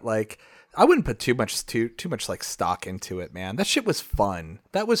did. But like, I wouldn't put too much like stock into it, man. That shit was fun.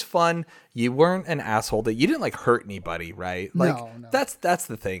 That was fun. You weren't an asshole. That you didn't like hurt anybody, right? Like No. that's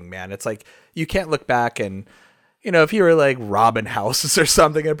the thing, man. It's like you can't look back and. If you were like robbing houses or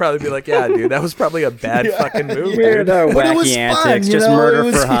something, I'd probably be like, yeah, dude, that was probably a bad fucking move, Weird, dude. But it was wacky fun, antics, just it murder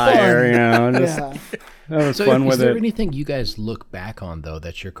was for hire, fun. just Yeah. that was So fun is with there it. anything you guys look back on, though,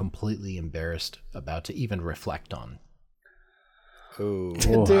 that you're completely embarrassed about to even reflect on? Ooh.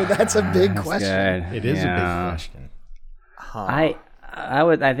 Dude, that's a big question. It is a big question.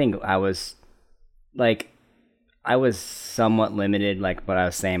 I think I was like, I was somewhat limited, like what I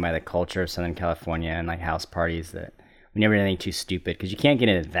was saying, by the culture of Southern California and like house parties, that we never did anything too stupid because you can't get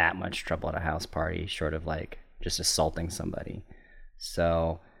into that much trouble at a house party short of like just assaulting somebody.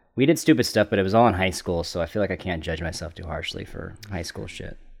 So we did stupid stuff, but it was all in high school, so I feel like I can't judge myself too harshly for high school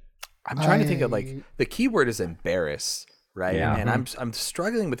shit. I'm trying to think of like the key word is embarrass, right? Yeah. And I'm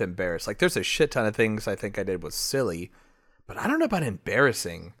struggling with embarrass. Like there's a shit ton of things I think I did was silly, but I don't know about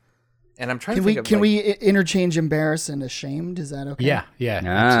embarrassing. And I'm trying to think of Can we interchange embarrassed and ashamed? Is that okay? Yeah,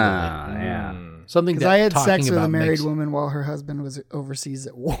 absolutely. Yeah. Something Because that I had talking sex with about a married makes- woman while her husband was overseas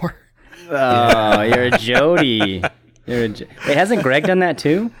at war. Oh, you're a Jody. Wait, hasn't Greg done that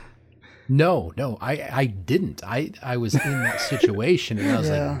too? No, I didn't. I was in that situation, and I was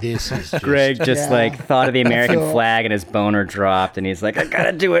like, this is just... Greg just Yeah. like thought of the American feel- flag and his boner dropped, and he's like, I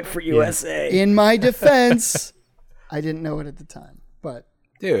gotta do it for USA. In my defense, I didn't know it at the time, but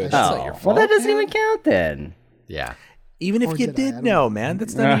dude, that's not your Oh, fault. well, that doesn't even count then. Yeah. Even if Or you did I? I did don't know, man,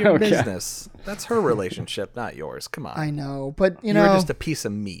 that's none of your Okay. business. That's her relationship, not yours. Come on. I know. But you You're know, just a piece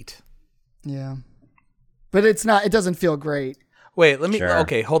of meat. yeah. But it's not. It doesn't feel great. Wait, let me. Sure.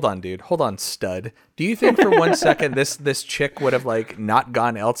 Okay, hold on, dude. Hold on, stud. Do you think for 1 second this chick would have like not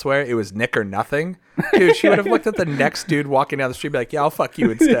gone elsewhere? It was Nick or nothing, dude. She would have looked at the next dude walking down the street, and be like, "Yeah, I'll fuck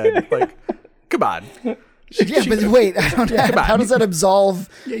you instead." Like, come on. Yeah, but wait. I don't. How does that absolve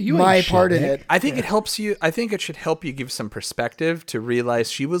you my ain't shit, part in Nick. it? I think it helps you. I think it should help you give some perspective to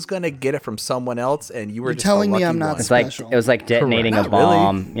realize she was gonna get it from someone else, and you were You're just telling a me lucky I'm not one. It's like Special. it was like detonating a Not really.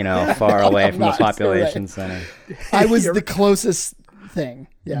 bomb, far away from the not. You're population right. center. I was the closest thing.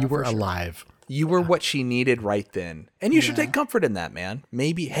 Yeah, You were for sure. alive. You were what she needed right then. And you should take comfort in that, man.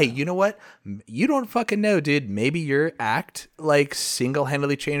 Maybe, hey, you know what? You don't fucking know, dude. Maybe your act like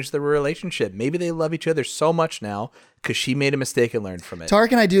single-handedly changed the relationship. Maybe they love each other so much now because she made a mistake and learned from it. Tarek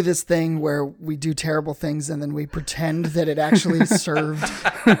and I do this thing where we do terrible things and then we pretend that it actually served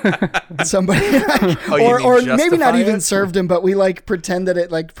somebody, Oh, you mean or maybe not justify even it? served them, but we like pretend that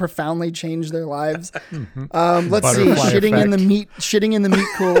it like profoundly changed their lives. Let's see, Butterfly shitting in the meat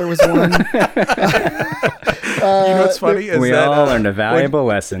cooler was one. You know what's funny is We that all learned a valuable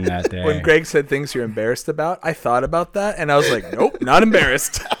lesson that day. when Greg said things you're embarrassed about, I thought about that and I was like, nope, not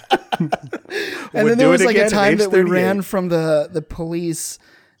embarrassed. And then there was like a time that we ran from the police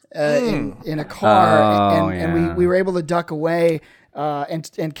in a car, and we were able to duck away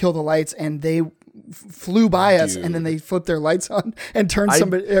and kill the lights, and they flew by us, and then they flipped their lights on and turned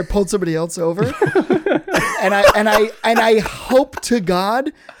pulled somebody else over. and I hope to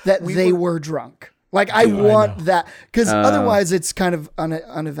God that they were drunk. Like I want that, because otherwise it's kind of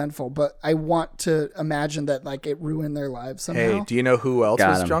uneventful. But I want to imagine that like it ruined their lives somehow. Hey, do you know who else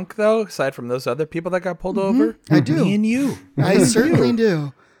Got was him. drunk though, aside from those other people that got pulled over? I do. Me and you. I certainly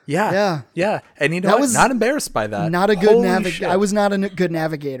do. Yeah. And you know That what? was Not embarrassed by that. Not a good Holy navigator. shit. I was not a good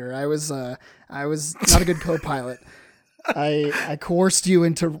navigator. I was not a good co-pilot. I coerced you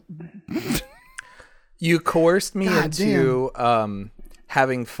into. You coerced me God into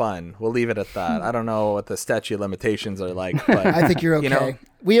having fun. We'll leave it at that. I don't know what the statute of limitations are like, but I think you're okay. You know,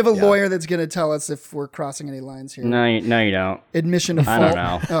 we have a lawyer that's going to tell us if we're crossing any lines here. No, you don't. Admission of fault. I don't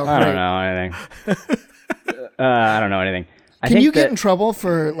know. Oh, I great. don't know anything. I don't know anything. Can you get in trouble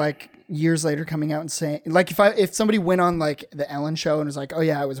for like years later coming out and saying, like, if somebody went on like the Ellen show and was like, oh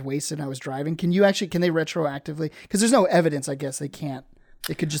yeah, I was wasted and I was driving, can they retroactively, because there's no evidence, I guess they can't,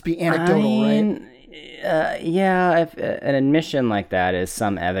 it could just be anecdotal, right? Yeah, if an admission like that is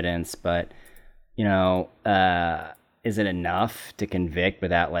some evidence, but you know, is it enough to convict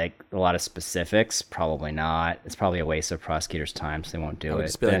without like a lot of specifics? Probably not. It's probably a waste of prosecutors' time, so they won't do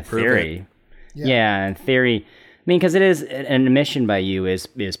it. But in theory, yeah, in theory, I mean, because it is an admission by you is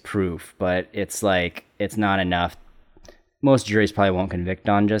proof, but it's like it's not enough. Most juries probably won't convict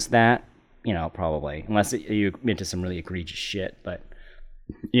on just that, you know, probably unless you into some really egregious shit. But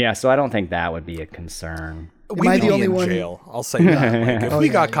yeah, so I don't think that would be a concern. We'd I be the only in one? jail. I'll say that. Like, if we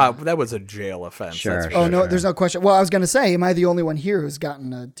got caught, that was a jail offense. Sure, that's sure. Oh no, there's no question. Well, I was going to say, am I the only one here who's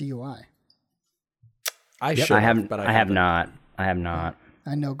gotten a DUI? I should. I haven't. But I have not. I have not.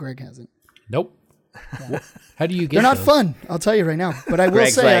 I know Greg hasn't. Nope. How do you get They're not those? fun, I'll tell you right now. But I will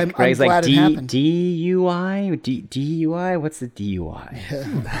say I'm Greg's glad it happened. DUI? DUI? What's the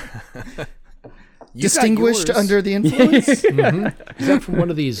DUI? You got Distinguished yours. under the influence? Is that from one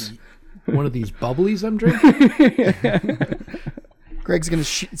of these bubblies I'm drinking? Greg's going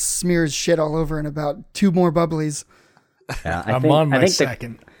to smear his shit all over in about 2 more bubblies. Yeah, I'm on my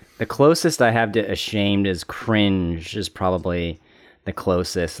second. The closest I have to ashamed is cringe is probably the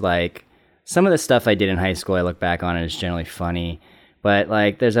closest. Like some of the stuff I did in high school, I look back on it as generally funny, but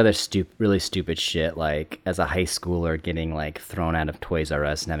like there's other really stupid shit. Like as a high schooler, getting like thrown out of Toys R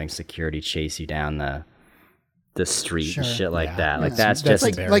Us and having security chase you down the street and shit like that. Like that's just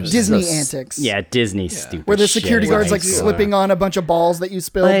like Disney antics. Yeah, Disney stupid. Where the shit security is guard's like cool. slipping on a bunch of balls that you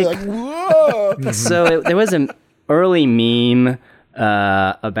spilled. Like- Like, whoa! So there was an early meme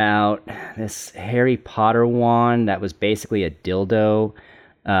about this Harry Potter wand that was basically a dildo,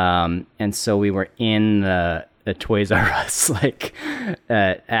 and so we were in the Toys R Us like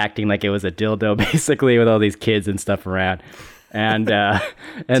acting like it was a dildo basically with all these kids and stuff around, and Damn,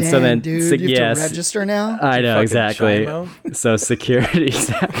 so then dude, you have yes, to register now? I know Fucking exactly. Chimo. So security,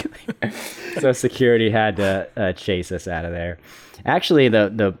 exactly. So security had to chase us out of there. Actually,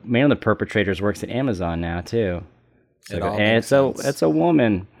 the man of the perpetrators works at Amazon now too. It all And makes so sense. it's a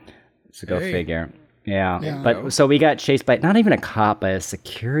woman. So go Hey. figure. Yeah. Yeah. But so we got chased by not even a cop, but a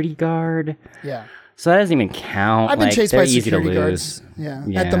security guard. Yeah. So that doesn't even count. I've been Like, chased they're by easy to security lose. guards.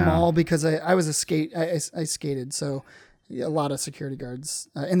 Yeah. At the Yeah. mall because I was I skated, so a lot of security guards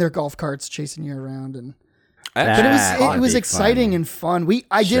in their golf carts chasing you around, and but That it was would be exciting fun. and fun.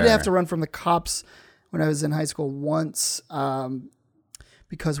 I did Sure. have to run from the cops when I was in high school once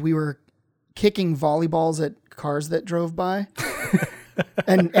because we were kicking volleyballs at cars that drove by,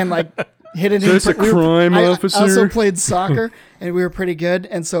 and like hit it. That's a crime, I officer. also played soccer, and we were pretty good,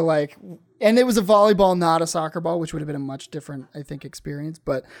 and so like. And it was a volleyball, not a soccer ball, which would have been a much different, I think, experience.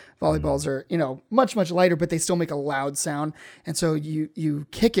 But volleyballs are, much, much lighter, but they still make a loud sound. And so you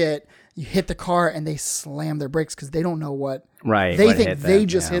kick it, you hit the car, and they slam their brakes because they don't know what. Right. They what think hit they them,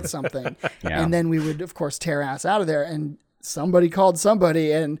 just yeah. hit something. Yeah. And then we would, of course, tear ass out of there. And somebody called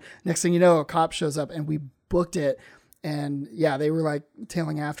somebody. And next thing you know, a cop shows up, and we booked it. And yeah, they were like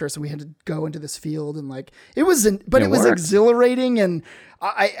tailing after us, and we had to go into this field. And like, it was worked. exhilarating. And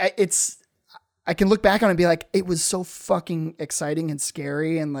I can look back on it and be like, it was so fucking exciting and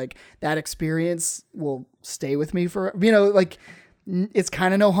scary. And like that experience will stay with me for, like it's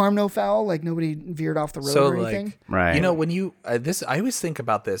kind of no harm, no foul. Like nobody veered off the road or anything. Right. When you I always think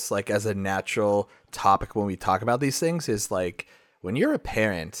about this like as a natural topic when we talk about these things is like when you're a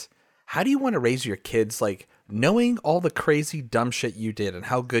parent, how do you want to raise your kids like knowing all the crazy dumb shit you did and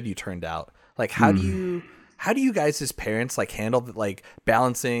how good you turned out? Like how do you guys as parents like handle like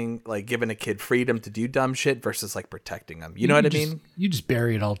balancing like giving a kid freedom to do dumb shit versus like protecting them? You know what I mean? You just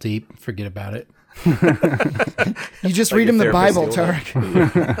bury it all deep. Forget about it. You just Like read your him the therapist Bible, told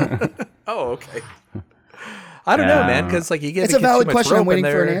Tarek. Oh, okay. I don't know, man, because like you get It's a valid question. I'm waiting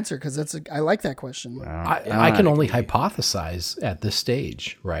for an answer because I like that question. I can only hypothesize at this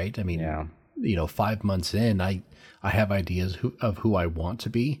stage, right? I mean, Yeah. 5 months in, I have ideas of who I want to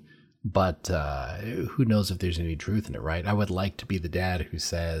be, but who knows if there's any truth in it, right? I would like to be the dad who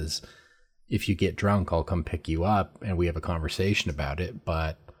says, if you get drunk, I'll come pick you up and we have a conversation about it,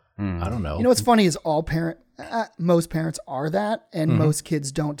 but I don't know. You know what's funny is most parents are that, and most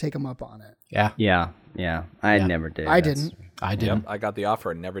kids don't take them up on it. Yeah, Yeah. I never did. I That's- didn't. I didn't. I got the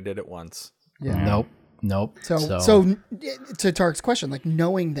offer and never did it once. Yeah. Nope. Nope. So to Tark's question, like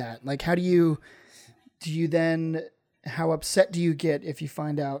knowing that, like how do you then, how upset do you get if you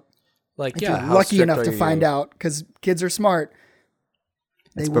find out, Like, if yeah, you're how lucky strict enough are to you? find out, because kids are smart.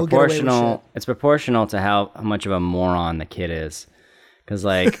 They It's will get away with proportional. shit. It's proportional to how much of a moron the kid is. Because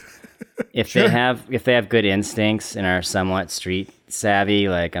like, if they have good instincts and are somewhat street savvy,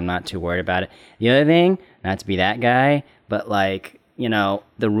 like I'm not too worried about it. The other thing, not to be that guy, but like, you know,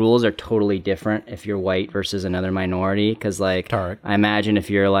 the rules are totally different if you're white versus another minority. Because like, Tarek. I imagine if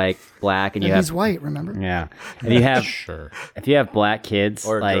you're like black and you And have he's white, remember? yeah, if you have Sure. if you have black kids,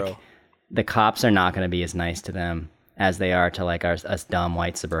 Or a like girl. the cops are not going to be as nice to them as they are to like us dumb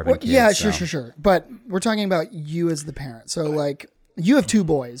white suburban kids. Yeah, so. sure. But we're talking about you as the parent. So like, you have 2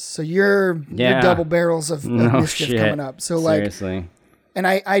 boys, so you're Yeah. double barrels of No mischief shit. coming up. So like, Seriously. and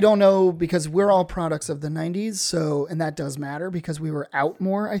I don't know, because we're all products of the 90s, so, and that does matter because we were out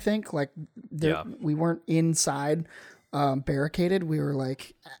more, I think. Like, we weren't inside barricaded. We were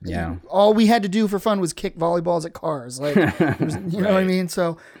like, Yeah. all we had to do for fun was kick volleyballs at cars. Like, you know what I mean?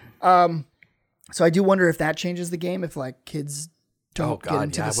 So, so I do wonder if that changes the game, if like kids don't get God,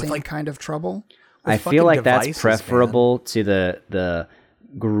 into yeah, the with, same like- kind of trouble. I fucking feel like that's devices, preferable to the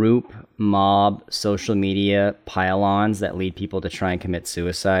group mob social media pile-ons that lead people to try and commit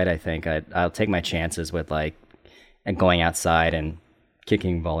suicide. I think I'll take my chances with like going outside and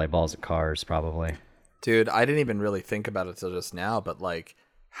kicking volleyballs at cars probably. Dude, I didn't even really think about it till just now, but like,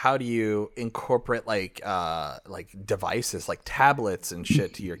 how do you incorporate like devices like tablets and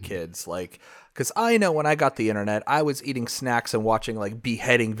shit to your kids? Like, because I know when I got the internet, I was eating snacks and watching like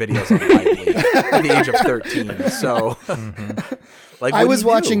beheading videos on Lively at the age of 13. So, like, I what was do you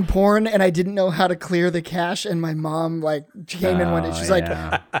do? watching porn and I didn't know how to clear the cache, and my mom like came in one day. She's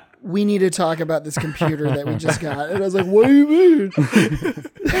like, "We need to talk about this computer that we just got." And I was like, "What do you mean?"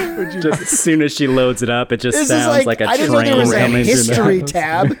 Just as soon as she loads it up, it just This is sounds like a I didn't know train there was a coming through the history house.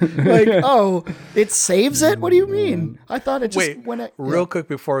 tab. Like, oh, it saves it. What do you mean? I thought it just Wait, went. real quick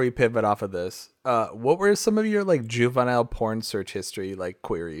before we pivot off of this, what were some of your like juvenile porn search history like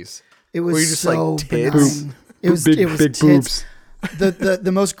queries? It was Were you just, like, so tits? benign. It was Big- it was big tits. boobs.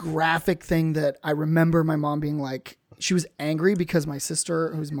 The most graphic thing that I remember my mom being like, she was angry because my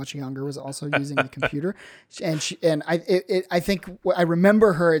sister, who's much younger, was also using the computer, and I think I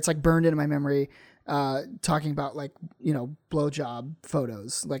remember her. It's like burned into my memory, talking about like, you know, blowjob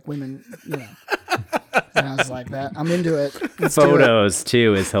photos, like women, you know. And I was like, that I'm into it. Let's do it. Photos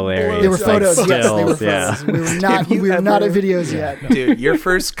too is hilarious. They were Like photos. Yes, they were stills, yeah. photos. We were not at videos yet. Dude, your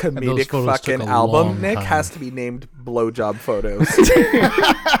first comedic photos took fucking a album, long Nick, time. has to be named Blowjob Photos.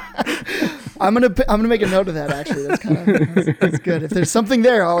 I'm gonna make a note of that. Actually, that's good. If there's something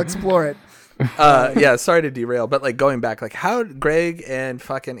there, I'll explore it. Yeah, sorry to derail, but like going back, like how Greg and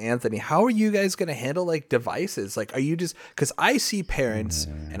fucking Anthony, how are you guys gonna handle like devices? Like, are you just, because I see parents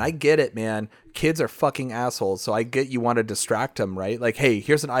and I get it, man. Kids are fucking assholes, so I get you want to distract them, right? Like, hey,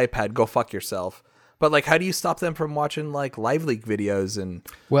 here's an iPad, go fuck yourself. But like, how do you stop them from watching like Live Leak videos and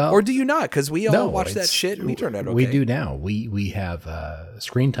or do you not? Because we all watch that shit and we turn out okay. We do now. We have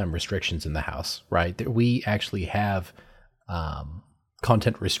screen time restrictions in the house, right? We actually have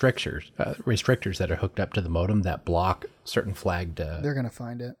content restrictors that are hooked up to the modem that block certain flagged. They're gonna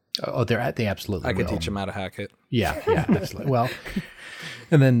find it. They absolutely. I could will. teach them how to hack it. Yeah, absolutely. Well,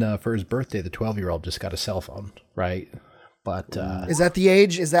 and then for his birthday, the 12-year-old just got a cell phone, right? But Is that the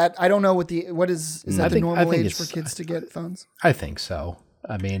age? Is that, I don't know what is that the I normal think age for it's- kids to get phones? I think so.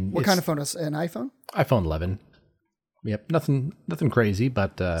 I mean, What kind of phone is an iPhone? iPhone 11? Yep, nothing so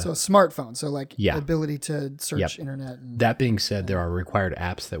but So a smartphone. So like Yeah. ability to search Yep. internet. And, that being said, there are required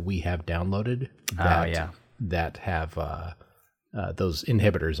apps that we have downloaded that have those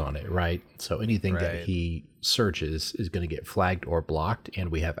inhibitors on it, right? So anything that he searches is going to get flagged or blocked,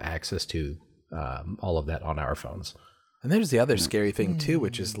 and we have access to all of that on our phones. And there's the other scary thing too,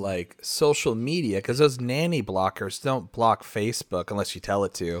 which is like social media, because those nanny blockers don't block Facebook unless you tell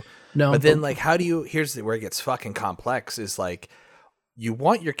it to. No, but then like, how do you? Here's where it gets fucking complex. Is like, you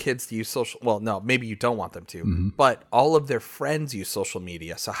want your kids to use social. Well, no, maybe you don't want them to, but all of their friends use social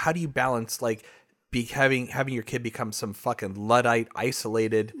media. So how do you balance like having your kid become some fucking Luddite,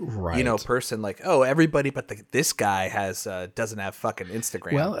 isolated, person? Like, oh, everybody but this guy has doesn't have fucking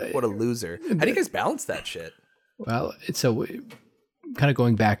Instagram. Well, what a loser. How do you guys balance that shit? Well, so kind of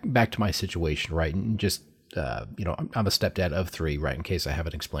going back to my situation, right? And just, I'm a stepdad of 3, right? In case I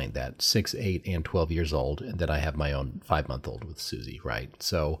haven't explained that, 6, 8, and 12 years old. And then I have my own 5-month-old with Susie, right?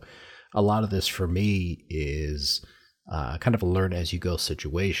 So a lot of this for me is kind of a learn as you go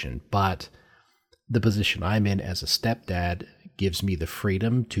situation. But the position I'm in as a stepdad gives me the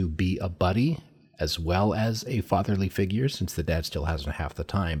freedom to be a buddy as well as a fatherly figure, since the dad still has half the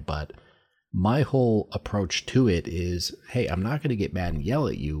time. But my whole approach to it is, hey, I'm not going to get mad and yell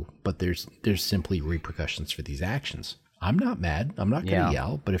at you, but there's simply repercussions for these actions. I'm not mad. I'm not going to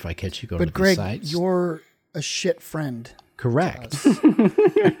yell, but if I catch you going to But Greg, these sites, you're a shit friend. correct.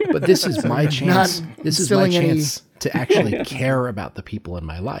 But this is my chance. This is my instilling any- chance to actually care about the people in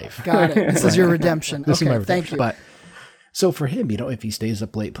my life. Got it. This is your redemption. This is my Okay, thank redemption. you. But so for him, if he stays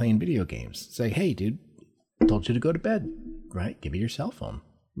up late playing video games, say, hey, dude, I told you to go to bed, right? Give me your cell phone.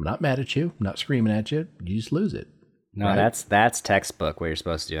 I'm not mad at you. I'm not screaming at you. You just lose it. No, right? that's textbook what you're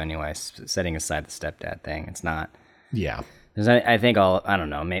supposed to do anyway. Setting aside the stepdad thing, it's not. Yeah. Because I think I don't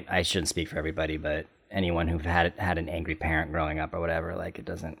know. Maybe I shouldn't speak for everybody, but anyone who had an angry parent growing up or whatever, like it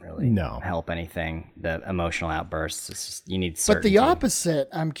doesn't really help anything. The emotional outbursts, it's just, you need certainty. But the opposite,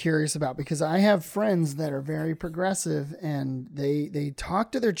 I'm curious about, because I have friends that are very progressive and they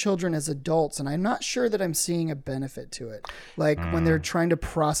talk to their children as adults, and I'm not sure that I'm seeing a benefit to it. Like when they're trying to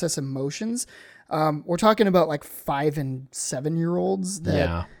process emotions, we're talking about like 5 and 7-year-olds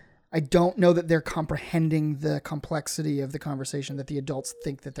that I don't know that they're comprehending the complexity of the conversation that the adults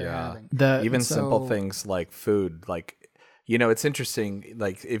think that they're having. Even simple things like food, like, it's interesting.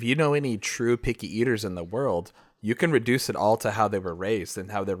 Like if you know any true picky eaters in the world, you can reduce it all to how they were raised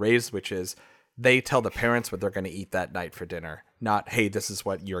and how they're raised, which is they tell the parents what they're going to eat that night for dinner, not, hey, this is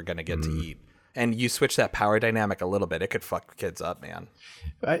what you're going to get to eat. And you switch that power dynamic a little bit, it could fuck kids up, man.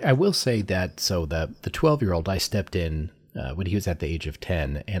 I will say that, so the 12-year-old, I stepped in when he was at the age of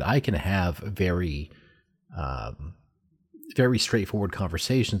 10, and I can have very straightforward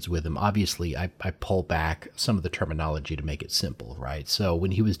conversations with him. Obviously, I pull back some of the terminology to make it simple, right? So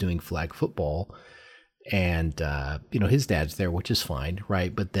when he was doing flag football, and his dad's there, which is fine,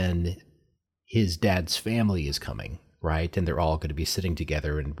 right? But then his dad's family is coming, right? And they're all going to be sitting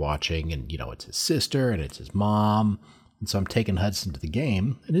together and watching, and it's his sister and it's his mom. And so I'm taking Hudson to the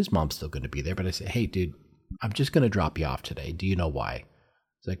game, and his mom's still going to be there. But I say, hey, dude, I'm just going to drop you off today. Do you know why?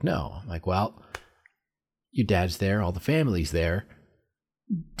 He's like, no. I'm like, well, your dad's there, all the family's there.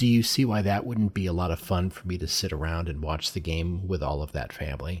 Do you see why that wouldn't be a lot of fun for me to sit around and watch the game with all of that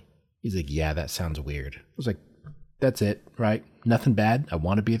family? He's like, yeah, that sounds weird. I was like, that's it, right? Nothing bad. I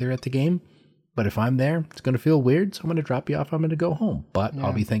want to be there at the game. But if I'm there, it's going to feel weird. So I'm going to drop you off. I'm going to go home. But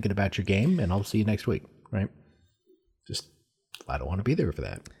I'll be thinking about your game, and I'll see you next week, right? Just, I don't want to be there for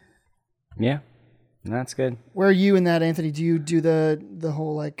that. Yeah. That's good. Where are you in that, Anthony? Do you do the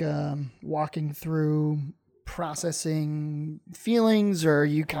whole like walking through processing feelings, or are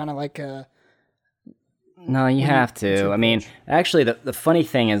you kind of like a... No, you have to. I mean, actually, the funny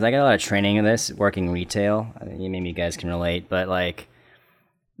thing is I got a lot of training in this, working retail. Maybe you guys can relate, but like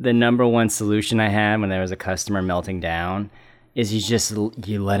the number one solution I had when there was a customer melting down is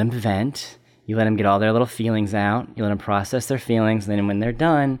you let them vent. You let them get all their little feelings out. You let them process their feelings. And then when they're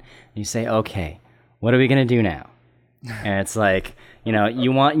done, you say, okay, what are we going to do now? And it's like, you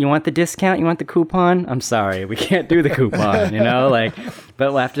want the discount? You want the coupon? I'm sorry, we can't do the coupon,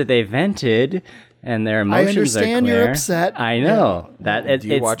 but after they vented and their emotions are clear. I understand you're upset. I know. Do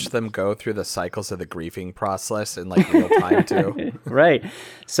you watch them go through the cycles of the grieving process in like real time too? Right.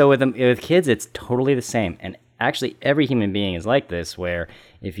 So with kids, it's totally the same. And actually, every human being is like this, where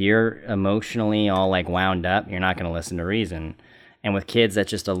if you're emotionally all like wound up, you're not going to listen to reason. And with kids,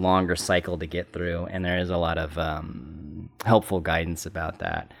 that's just a longer cycle to get through. And there is a lot of helpful guidance about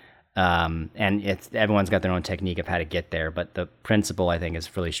that. And everyone's got their own technique of how to get there. But the principle, I think,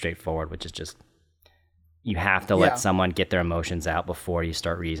 is really straightforward, which is just you have to let someone get their emotions out before you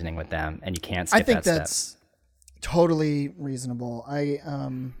start reasoning with them. And you can't skip that step. I think that's totally reasonable. I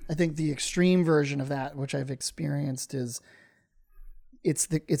think the extreme version of that, which I've experienced, is it's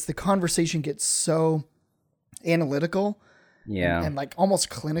the conversation gets so analytical. Yeah. And like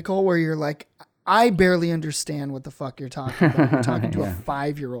almost clinical, where you're like, I barely understand what the fuck you're talking about. You're talking to a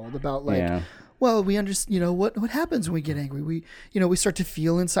 5-year-old about like, well, we understand, what happens when we get angry? We start to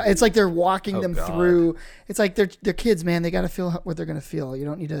feel inside. It's like they're walking them through. It's like they're kids, man. They got to feel what they're going to feel. You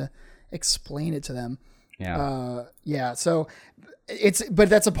don't need to explain it to them. Yeah. So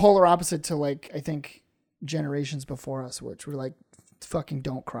but that's a polar opposite to like, I think generations before us, which were like, fucking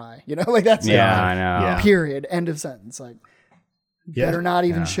don't cry. Like that's I know. Yeah. Period. End of sentence. Like, better not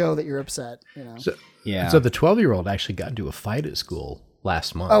even show that you're upset. So the 12-year-old actually got into a fight at school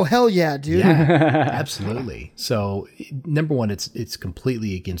last month. Oh hell yeah, dude! Yeah, absolutely. So number one, it's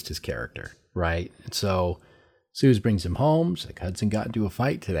completely against his character, right? And so Suze brings him home. She's like, Hudson got into a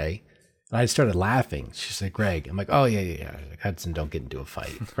fight today, and I started laughing. She's like, Greg. I'm like, oh yeah. Like, Hudson, don't get into a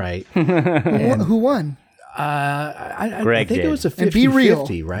fight, right? Who won? I Greg think did. it was a And be real.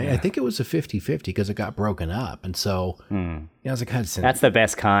 50-50, right? I think it was a 50-50 because it got broken up. And so, I was like, That's the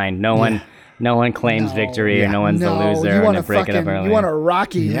best kind. No one claims victory, or no one's the No, loser, you and want they a break it up fucking, early. you want a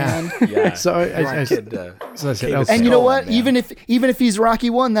Rocky, Yeah. man. Yeah. So I Kid, so I said, Kid was okay. And you know stolen, what? man. Even if he's Rocky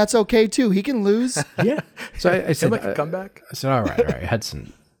 1, that's okay too. He can lose. Yeah. So I said, Make a comeback. I said, all right, Hudson,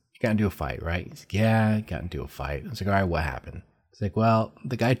 you got into a fight, right? He's like, yeah, I got into a fight. I was like, all right, what happened? He's like, well,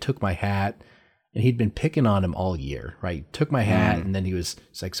 the guy took my hat, and he'd been picking on him all year, right? He took my hat, and then it's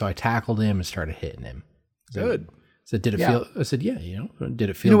like, so I tackled him and started hitting him. Good. So did it Yeah. feel? I said, yeah, did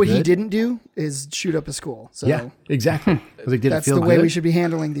it feel? You know what good? he didn't do is shoot up a school. So Yeah, exactly. I was like, did it that's feel the way good? we should be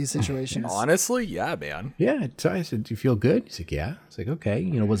handling these situations. Honestly, yeah, man. Yeah. So I said, do you feel good? He's like, yeah. It's like, okay.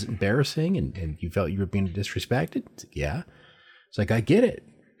 Was it embarrassing and you felt you were being disrespected? It's like, yeah. It's like, I get it.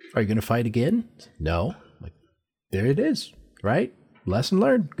 Are you going to fight again? No. I'm like, there it is. Right. Lesson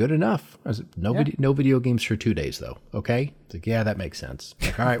learned. Good enough. I said, no video games for 2 days though. Okay. It's like, yeah, that makes sense. I'm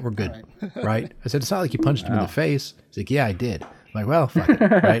like, all right, we're good. Right. I said, it's not like you punched him in the face. He's like, yeah, I did. I'm like, well, fuck it.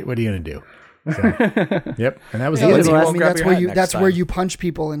 Right. What are you going to do? So, yep. And that was Yeah, the Lindsay, end. won't I mean, grab that's your where hat you next that's where time. you punch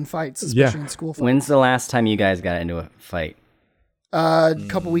people in fights, especially in school fights. When's the last time you guys got into a fight? A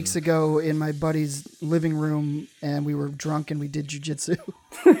couple weeks ago in my buddy's living room, and we were drunk and we did jujitsu.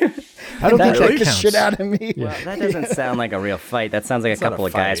 I don't think Kicked that the counts. shit out of me. Well, that doesn't sound like a real fight. That sounds like a not couple a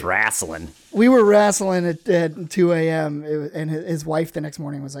of guys fight. wrestling. We were wrestling at 2 a.m. And his wife the next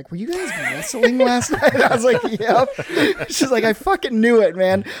morning was like, "Were you guys wrestling last night?" I was like, "Yep." She's like, "I fucking knew it,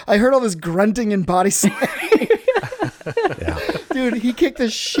 man. I heard all this grunting and body slamming." Dude, he kicked the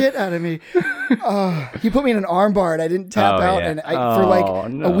shit out of me. He put me in an arm bar and I didn't tap Oh, out. yeah. And for like Oh,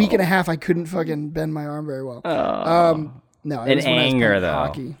 a week and a no. half, I couldn't fucking bend my arm very well. No, it In was when anger, I was playing though.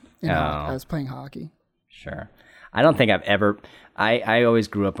 hockey. Oh. I was playing hockey. Sure. I don't think I've ever. I always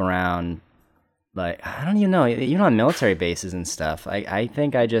grew up around, like, I don't even know, even on military bases and stuff. I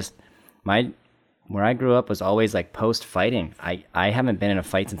think I just where I grew up was always like post fighting. I haven't been in a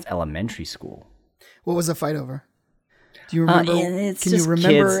fight since elementary school. What was the fight over? Do you remember? it's Can you just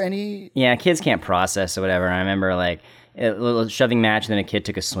remember kids. any? Yeah, kids can't process or whatever. I remember like a little shoving match, and then a kid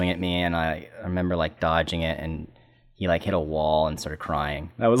took a swing at me, and I remember like dodging it, and he like hit a wall and started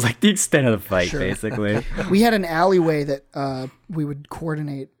crying. That was like the extent of the fight, basically. We had an alleyway that we would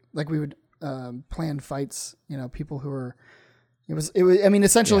coordinate. Like we would plan fights. People who were. It was. I mean,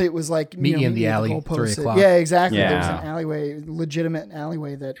 essentially, it was like Meet you in the at alley, goalpost. 3:00. Yeah, exactly. There was Yeah. an alleyway, legitimate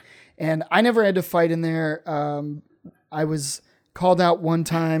alleyway and I never had to fight in there. I was called out one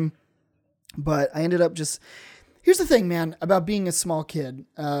time, but I ended up just. Here's the thing, man, about being a small kid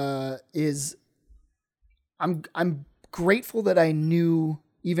is I'm grateful that I knew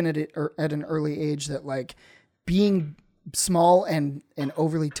even at an early age that like being small and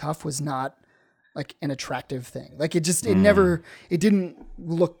overly tough was not like an attractive thing. Like it didn't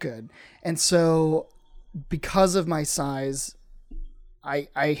look good. And so because of my size, I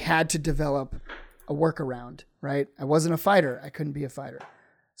had to develop a workaround, right? I wasn't a fighter. I couldn't be a fighter.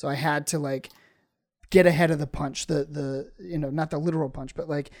 So I had to like get ahead of the punch, the not the literal punch, but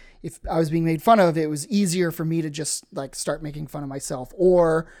like if I was being made fun of, it was easier for me to just like start making fun of myself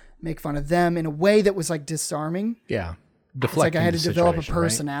or make fun of them in a way that was like disarming. Yeah. It's like I had to develop a situation, right?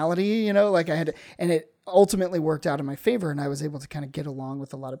 personality, like I had to, and it ultimately worked out in my favor, and I was able to kind of get along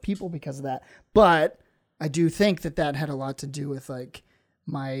with a lot of people because of that. But I do think that had a lot to do with like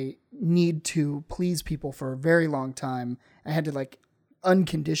my need to please people for a very long time. I had to like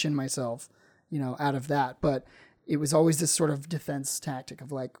uncondition myself, out of that. But it was always this sort of defense tactic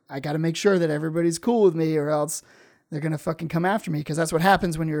of like, I got to make sure that everybody's cool with me or else they're going to fucking come after me. Because that's what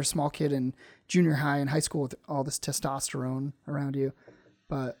happens when you're a small kid in junior high and high school with all this testosterone around you.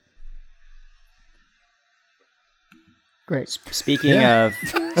 But great. Speaking of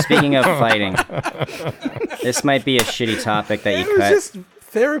fighting, this might be a shitty topic that It you was cut just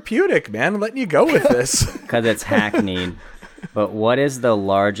therapeutic, man. I'm letting you go with this. because it's hackneyed. But what is the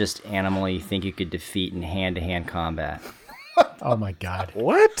largest animal you think you could defeat in hand-to-hand combat? Oh my God.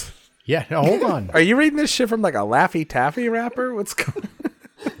 What? Yeah. No, hold on. Are you reading this shit from like a Laffy Taffy rapper? What's going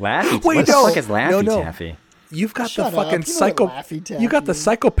Laffy? Wait, what the no. fuck is Laffy No. Taffy? You've got Shut the up. fucking You know what Laffy Taffy You got the is.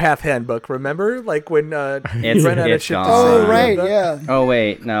 psychopath handbook, remember? Like when you It's- ran out of it's shit to gone. say. Oh, Uh, right. Remember that? Yeah. Oh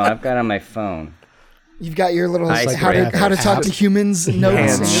wait, no, I've got it on my phone. You've got your little Ice how to talk app. to humans notes. in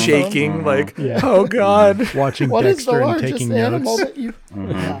Hands your phone. shaking, like, oh god, Watching What is the Dexter and largest taking animal notes. that you?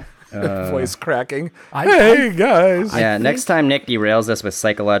 Yeah. voice cracking. I- Hey guys, Yeah, next time Nick derails us with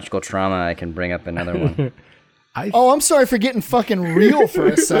psychological trauma, I can bring up another one. Oh, I'm sorry for getting fucking real for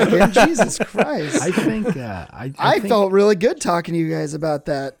a second. Jesus Christ. I think I felt really good talking to you guys about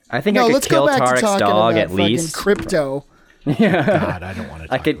that. I think I could let's kill go back to Tarek's talking dog about at least. crypto. God, I don't want to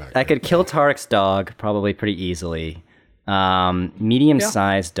talk about I could kill Tarek's dog probably pretty easily.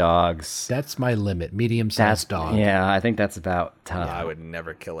 Medium-sized dogs. That's my limit. Medium-sized dog. Yeah, I think that's about tough. I would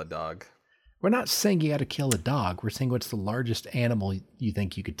never kill a dog. We're not saying you got to kill a dog. We're saying what's the largest animal you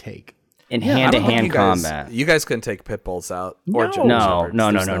think you could take. In I don't think hand-to-hand you guys- combat. You guys couldn't take pit bulls out. Or No. German No, shepherds.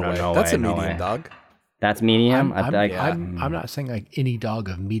 no, There's no, way. no That's way, a no medium way. dog. That's medium? I'm not saying like any dog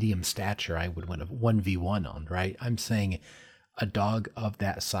of medium stature I would win a 1v1 on, right? I'm saying a dog of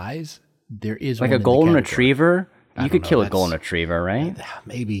that size, there is like one a in the golden category. retriever? You could don't kill know, a golden retriever, right?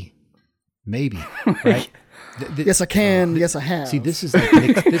 Maybe, right? Yes, I can. Yes, I have. See, this is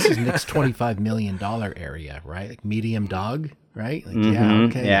Nick's $25 million area, right? Like medium dog, right? Like, yeah,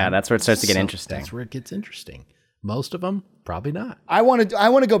 okay. Yeah, that's where it starts to get So interesting. That's where it gets interesting. Most of them, probably not. I want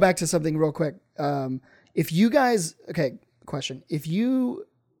to go back to something real quick. If you guys, question: if you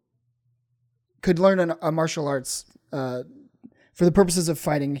could learn a martial arts for the purposes of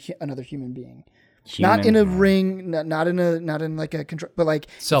fighting another human being, not in a ring, not in like a control, but like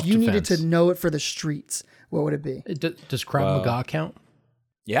if you needed to Self-defense. know it for the streets, what would it be? Does Krav Maga count?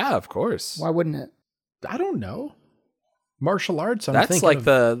 Yeah, of course. Why wouldn't it? I don't know. Martial arts. I'm That's thinking like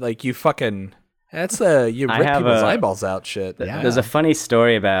of, you fucking. That's the you I rip have people's a- eyeballs out shit. Yeah. There's a funny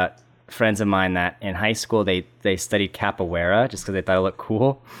story about friends of mine that in high school they studied capoeira just because they thought it looked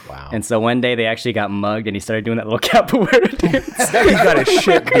cool. Wow. And so one day they actually got mugged and he started doing that little capoeira dance. He got his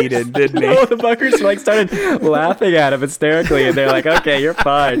shit beaten, didn't All he? the fuckers like started laughing at him hysterically and they're like, okay, you're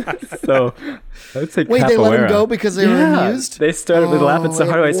fine. So let's say Wait, capoeira. they let him go because they were amused? They started laughing so Oh,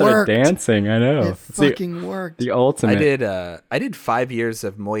 hard I it started worked. dancing. I know. It It's the, fucking worked. the ultimate. I did 5 years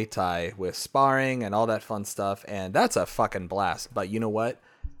of Muay Thai with sparring and all that fun stuff, and that's a fucking blast. But you know what?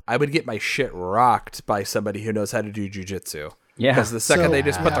 I would get my shit rocked by somebody who knows how to do jujitsu. Yeah. Because the second So- they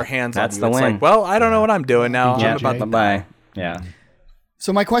just put their hands That's on the you, it's win. like, well, I don't know what I'm doing now. Yeah, I'm about to bye. die. Yeah.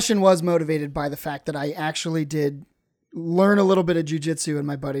 So my question was motivated by the fact that I actually did learn a little bit of jujitsu in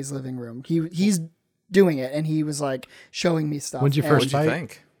my buddy's living room. He's doing it, and he was like showing me stuff. When'd you And first What'd you fight?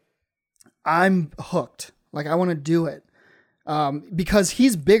 think? I'm hooked. Like I want to do it because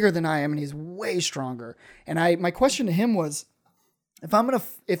he's bigger than I am, and he's way stronger. And my question to him was,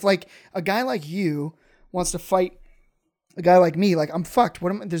 if like a guy like you wants to fight a guy like me, like I'm fucked.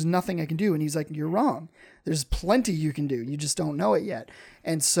 There's nothing I can do. And he's like, you're wrong. There's plenty you can do. You just don't know it yet.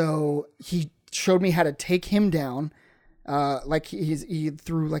 And so he showed me how to take him down. Like he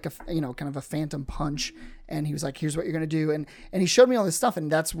threw like a, kind of a phantom punch, and he was like, here's what you're going to do. And he showed me all this stuff,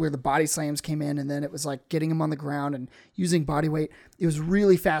 and that's where the body slams came in. And then it was like getting him on the ground and using body weight. It was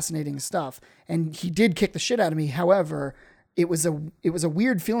really fascinating stuff. And he did kick the shit out of me. However, it was a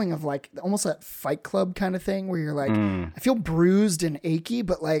weird feeling of like almost that Fight Club kind of thing where you're like, I feel bruised and achy,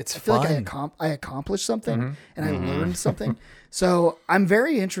 but like I feel like I accomplished something and I learned something. So I'm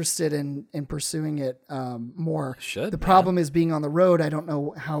very interested in pursuing it more. The problem is being on the road. I don't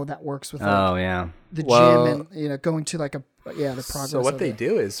know how that works with like, Oh yeah. the Well- gym and going to like the progress. So what of they it.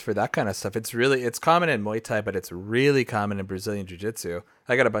 do is for that kind of stuff, it's common in Muay Thai, but it's really common in Brazilian Jiu-Jitsu.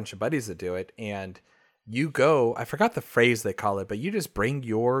 I got a bunch of buddies that do it, and you go, I forgot the phrase they call it, but you just bring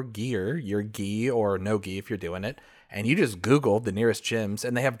your gear, your gi or no gi if you're doing it, and you just Google the nearest gyms,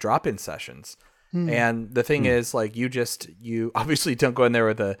 and they have drop-in sessions. And the thing is, like, you obviously don't go in there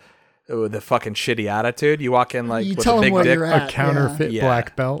with a fucking shitty attitude. You walk in like You with tell a them big where dick. you're A at. counterfeit Yeah.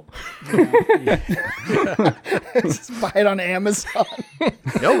 black belt. Just buy it on Amazon.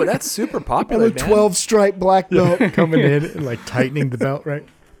 No, but that's super popular, A man. 12 stripe black belt. Coming in and like tightening the belt, right?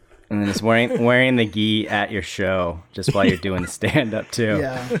 And then just wearing the gi at your show just while you're doing the stand up too.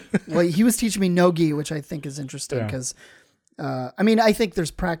 Yeah. Well, he was teaching me no gi, which I think is interesting Yeah. because, I think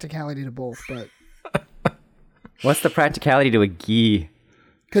there's practicality to both, but What's the practicality to a gi?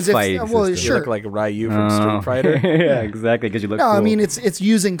 because Fight well, system. You sure. look like Ryu from Street Fighter. Yeah, exactly. Because you look. No, cool. I mean it's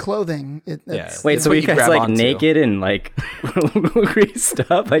using clothing. Yeah. Wait, It's so what you you guys grab like onto. naked and like greased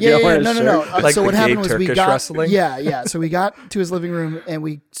up? Like you Yeah, don't yeah, wear a no. shirt? Like So the what gay happened was we Turkish got wrestling? yeah. So we got to his living room and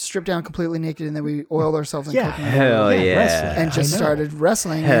we stripped down completely naked and then we oiled ourselves in coconut oil Hell yeah. wrestling. and just I know. started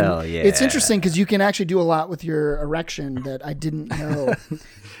wrestling. Hell and yeah. It's interesting because you can actually do a lot with your erection that I didn't know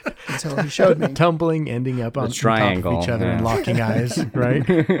until he showed me. Tumbling, ending up on top triangle, of each other and yeah. locking eyes, right?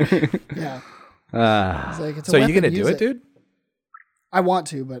 Yeah. Ah. It's like, it's a So you weapon, gonna use do it, dude? I want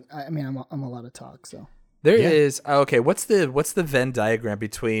to, but I'm allowed to talk. So There is okay. What's the Venn diagram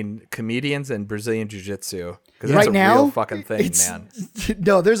between comedians and Brazilian Jiu-Jitsu? Because right a now, real fucking thing, it's- man.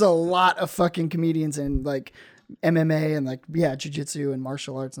 No, there's a lot of fucking comedians and like MMA and like jiu-jitsu and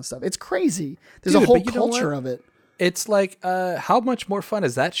martial arts and stuff. It's crazy. There's Dude, a whole but you know culture what? of it. It's like, how much more fun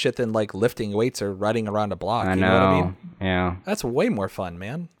is that shit than like lifting weights or running around a block? I You know. know what I mean? Yeah. That's way more fun,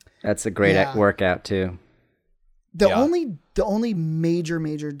 man. That's a great Yeah. workout too. The Yeah. only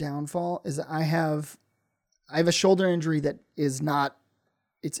major downfall is that I have a shoulder injury that is not,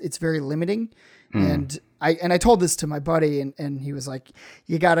 it's very limiting. And I told this to my buddy and he was like,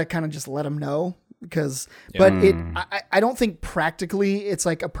 you got to kind of just let him know because, but I don't think practically it's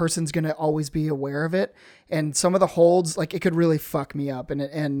like a person's going to always be aware of it. And some of the holds, like it could really fuck me up.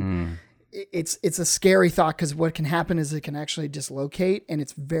 And it's a scary thought because what can happen is it can actually dislocate and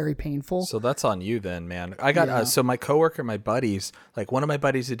it's very painful. So that's on you then, man. I got so my coworker, my buddies, like one of my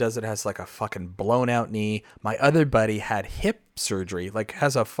buddies who does it has like a fucking blown out knee. My other buddy had hip surgery, like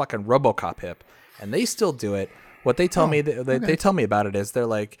has a fucking RoboCop hip, and they still do it. What they tell me, they tell me about it is they're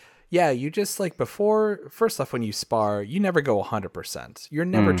like, yeah, you just like first off, when you spar, you never go 100%. You're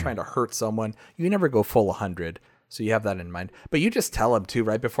never trying to hurt someone. You never go full 100. So you have that in mind. But you just tell them too,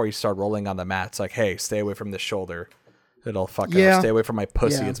 right before you start rolling on the mat. It's like, hey, stay away from the shoulder. It'll fucking stay away from my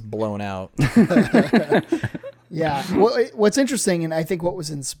pussy. Yeah. It's blown out. Yeah. Well, what's interesting, and I think what was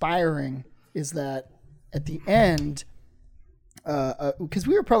inspiring, is that at the end, because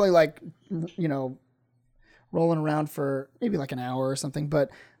we were probably like, rolling around for maybe like an hour or something, but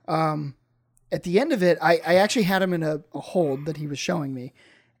at the end of it, I actually had him in a hold that he was showing me,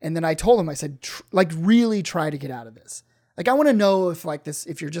 and then I told him, I said, really try to get out of this. Like, I want to know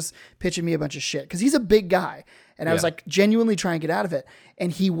if you're just pitching me a bunch of shit, because he's a big guy. And I was like, genuinely trying to get out of it.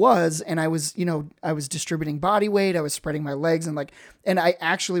 And he was, and I was distributing body weight. I was spreading my legs and I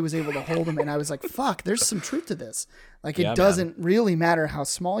actually was able to hold him. And I was like, fuck, there's some truth to this. Like, it doesn't really matter how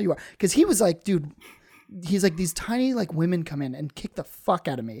small you are. Cause he was like, dude, he's like, these tiny like women come in and kick the fuck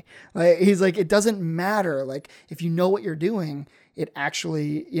out of me. Like, he's like, it doesn't matter. Like, if you know what you're doing, it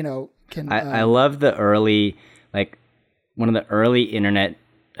actually, can. I love the early, like, one of the early internet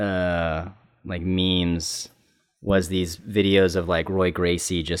like memes was these videos of like Roy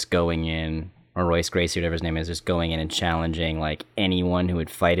Gracie just going in, or Royce Gracie, whatever his name is, just going in and challenging like anyone who would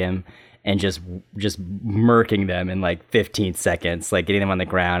fight him and just murking them in like 15 seconds, like getting them on the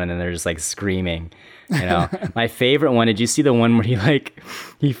ground, and then they're just like screaming. My favorite one, did you see the one where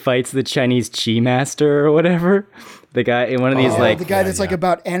he fights the Chinese Chi master or whatever? The guy in one of these the guy that's like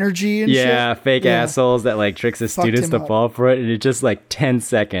about energy and shit. Fake assholes that like tricks his students to fall for it, and it's just like 10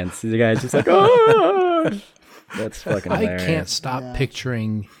 seconds. The guy's just like, oh, that's fucking hilarious. I can't stop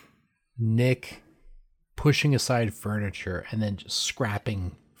picturing Nick pushing aside furniture and then just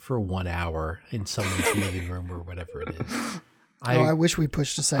scrapping for 1 hour in someone's living room or whatever it is. I wish we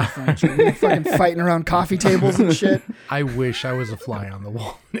pushed aside furniture. We were fucking fighting around coffee tables and shit. I wish I was a fly on the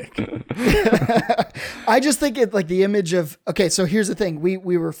wall, Nick. I just think it like the image of, okay, so here's the thing.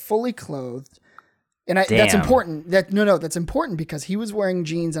 We were fully clothed. And that's important. That's important because he was wearing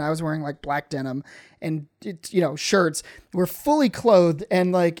jeans and I was wearing like black denim and shirts. We're fully clothed,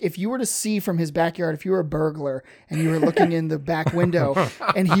 and like if you were to see from his backyard, if you were a burglar and you were looking in the back window,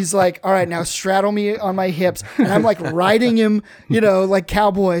 and he's like, "All right, now straddle me on my hips," and I'm like riding him, like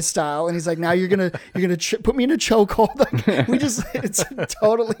cowboy style, and he's like, "Now you're gonna put me in a chokehold." Like it's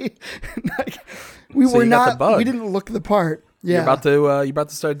totally like we didn't look the part. Yeah, you're about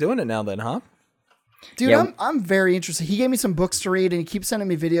to start doing it now, then, huh? Dude, yeah. I'm very interested. He gave me some books to read, and he keeps sending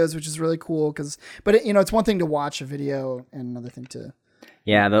me videos, which is really cool. But it's one thing to watch a video, and another thing to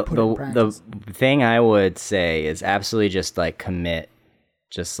the thing I would say is absolutely just like commit,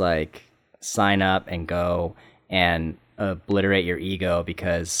 just like sign up and go and obliterate your ego,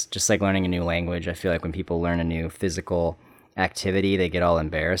 because just like learning a new language, I feel like when people learn a new physical activity, they get all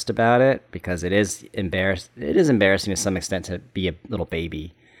embarrassed about it, because it is embarrassing to some extent to be a little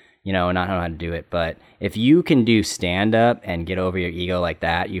baby. And not know how to do it. But if you can do stand up and get over your ego like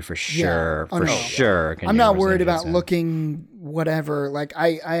that, you sure can. I'm not worried about looking whatever. Like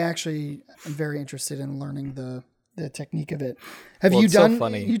I actually am very interested in learning the technique of it. Have you done? So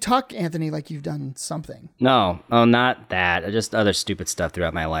funny. You talk, Anthony, like you've done something. No, not that. Just other stupid stuff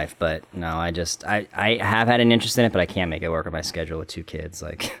throughout my life. But no, I have had an interest in it, but I can't make it work with my schedule with 2 kids.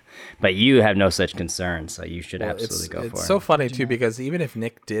 Like, but you have no such concern, so you should absolutely go for it. It's so funny too, because even if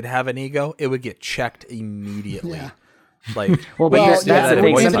Nick did have an ego, it would get checked immediately. Yeah. Like, that's the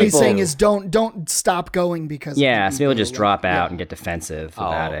thing. What Anthony's saying is don't stop going because some people just drop out and get defensive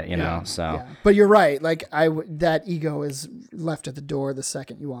about it, So, yeah. But you're right. Like that ego is left at the door the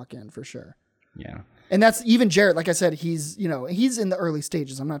second you walk in, for sure. Yeah. And that's even Jarrett. Like I said, he's in the early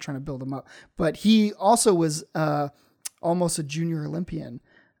stages. I'm not trying to build him up, but he also was almost a junior Olympian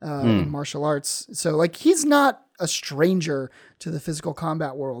in martial arts. So like he's not a stranger to the physical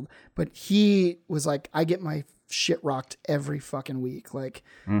combat world, but he was like, I get my shit rocked every fucking week. Like,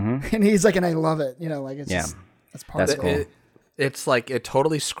 and he's like, and I love it. You know, like it's just, that's part That's of it. cool. It's like it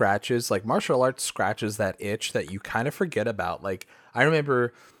totally scratches, like martial arts scratches that itch that you kind of forget about. Like I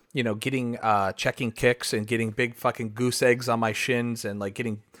remember, getting checking kicks and getting big fucking goose eggs on my shins and like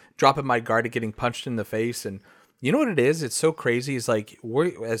dropping my guard and getting punched in the face. And you know what it is? It's so crazy. It's like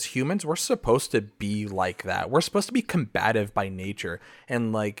as humans, we're supposed to be like that. We're supposed to be combative by nature,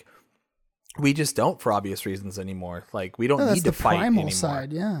 and like we just don't for obvious reasons anymore. Like we don't No, need that's to the fight primal anymore.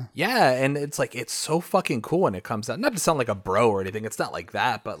 side. Yeah. Yeah, and it's like it's so fucking cool when it comes out. Not to sound like a bro or anything. It's not like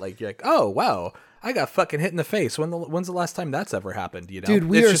that, but like you're like, oh wow, I got fucking hit in the face. When's the last time that's ever happened? You know, Dude,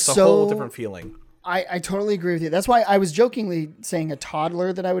 we it's are just a so- whole different feeling. I totally agree with you. That's why I was jokingly saying a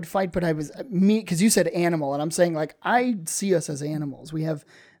toddler that I would fight, but I was because you said animal, and I'm saying like I see us as animals. We have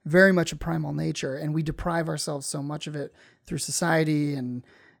very much a primal nature, and we deprive ourselves so much of it through society and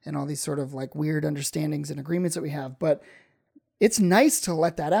all these sort of like weird understandings and agreements that we have. But it's nice to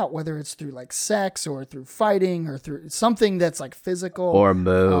let that out, whether it's through like sex or through fighting or through something that's like physical Or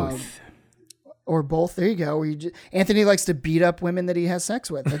both. or both. There you go. Where Anthony likes to beat up women that he has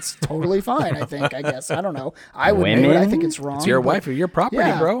sex with. That's totally fine. I think. I guess. I don't know. I would. Women? I think it's wrong. It's your but wife or your property,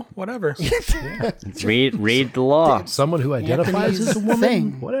 yeah. bro. Whatever. Read the law. Someone who identifies as a woman,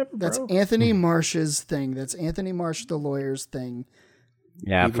 thing. whatever, That's bro. Anthony Marsh's thing. That's Anthony Marsh, the lawyer's thing.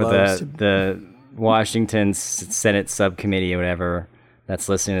 Yeah, He for loves the Washington Senate subcommittee or whatever that's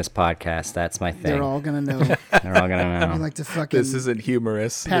listening to this podcast, that's my thing. They're all gonna know. They're all gonna I know. like to fucking This isn't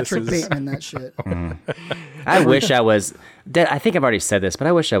humorous. Patrick this is, Bateman that shit. I wish I was. I think I've already said this, but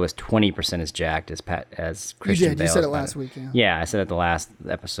I wish I was 20% as jacked as You Christian did. Bale. You said is it about last week. Yeah. Yeah, I said it the last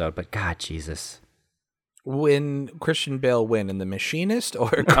episode, but God, Jesus. When Christian Bale win in The Machinist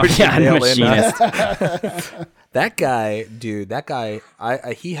or Oh, Christian yeah, the Bale machinist. that guy, dude, that guy,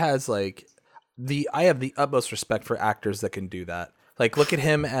 he has like I have the utmost respect for actors that can do that. Like, look at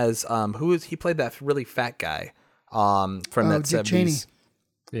him as he played that really fat guy from that Dick 70s. Cheney.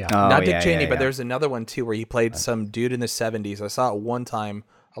 Yeah. Oh, Not Dick yeah, Cheney, yeah, but yeah. there's another one too where he played some dude in the 70s. I saw it one time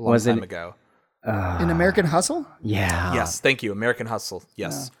a long Was it- time ago. In American Hustle. Yeah. Yes, thank you. American Hustle.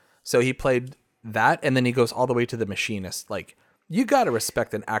 Yes. So he played that, and then he goes all the way to The Machinist. Like, you got to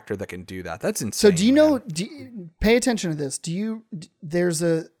respect an actor that can do that. That's insane. So do you man. know? Pay attention to this. There's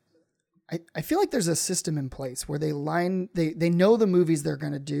a. I feel like there's a system in place where they know the movies they're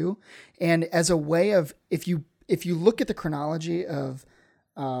going to do, and as a way of if you look at the chronology of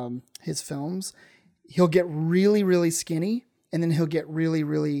his films, he'll get really really skinny, and then he'll get really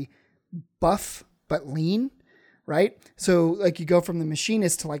really buff but lean, right? So like you go from The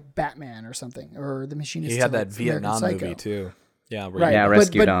Machinist to like Batman or something, or The Machinist. He to had that like American Vietnam Psycho. movie too. Yeah, where Right. Yeah, but,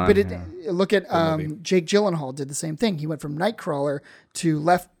 Rescue but, Dawn, But yeah. look at movie. Jake Gyllenhaal did the same thing. He went from Nightcrawler to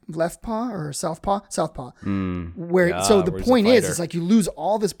Left Paw or Southpaw, where so the where he's a point is, fighter. it's like you lose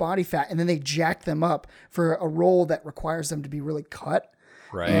all this body fat and then they jack them up for a role that requires them to be really cut.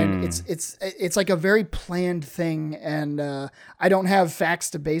 Right. And it's like a very planned thing, and I don't have facts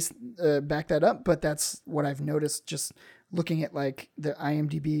to back that up, but that's what I've noticed just looking at like the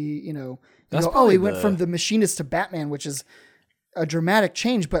IMDb. That's he probably went from The Machinist to Batman, which is a dramatic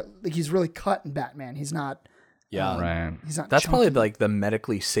change, but like, he's really cut in Batman. He's not. Yeah. Right. He's not. That's probably chunky. like the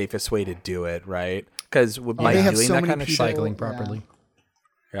medically safest way to do it, right? Because by they have doing so that many kind of people- shit, Cycling Yeah. properly.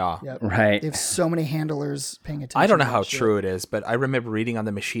 yeah. Yep. Right. They have so many handlers paying attention. I don't know to how that shit. true it is, but I remember reading on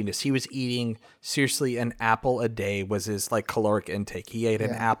The Machinist, he was eating seriously an apple a day was his like caloric intake. He ate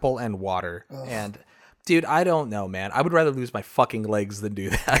an apple and water, and dude, I don't know, man. I would rather lose my fucking legs than do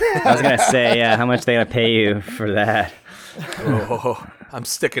that. I was gonna say, yeah. How much they gonna pay you for that? Oh, I'm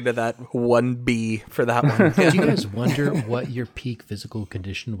sticking to that 1B for that one. Do you guys wonder what your peak physical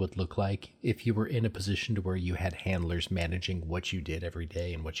condition would look like if you were in a position to where you had handlers managing what you did every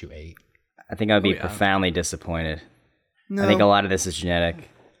day and what you ate? I think I would be profoundly disappointed. No. I think a lot of this is genetic.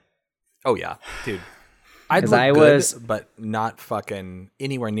 Oh yeah, dude. I'd 'Cause look I good, was- but not fucking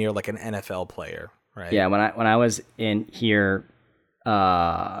anywhere near like an NFL player, right? Yeah, when I was in here,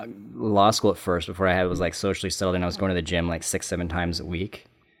 law school at first, before I was like socially settled, and I was going to the gym like 6-7 times a week,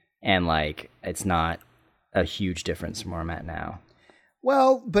 and like it's not a huge difference from where I'm at now.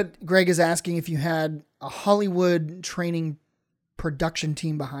 Well, but Greg is asking if you had a Hollywood training production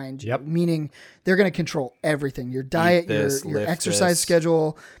team behind you, Yep. meaning they're going to control everything, your diet, this, your lift exercise this.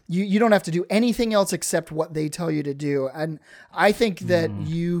 schedule. You don't have to do anything else except what they tell you to do. And I think that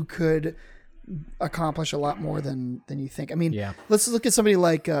you could accomplish a lot more than you think. I mean, Yeah. let's look at somebody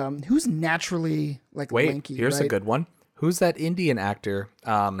like who's naturally like Wait, lanky. here's a right? good one. Who's that Indian actor?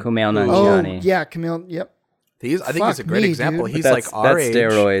 Kumail Oh Nanjiani. yeah, Camille. Yep. I think he's a Fuck great me, example. dude. He's But like our that's age.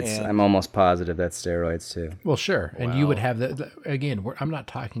 steroids. and- I'm almost positive that's steroids too. Well, sure. And you would have again, I'm not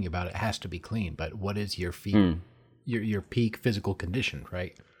talking about it has to be clean, but what is your feet, your peak physical condition,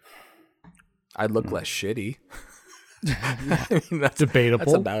 right? I'd look less shitty. I mean, that's Debatable.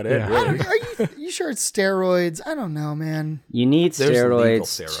 That's about it. Yeah. Really. Are you sure it's steroids? I don't know, man. You need There's legal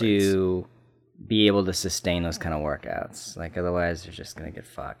steroids steroids. to be able to sustain those kind of workouts. Like otherwise, you're just gonna get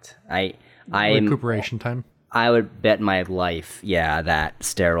fucked. I'm Recuperation time. I would bet my life, that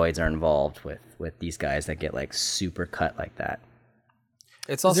steroids are involved with these guys that get like super cut like that.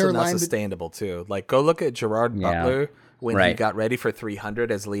 It's there also a not line sustainable too. Like go look at Gerard Yeah. Butler when he Right. got ready for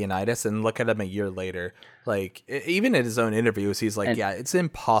 300 as Leonidas, and look at him a year later. Like even in his own interviews, he's like, "Yeah, it's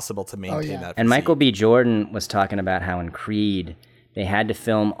impossible to maintain that." And Michael physique." B. Jordan was talking about how in Creed they had to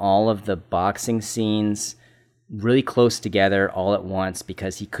film all of the boxing scenes really close together all at once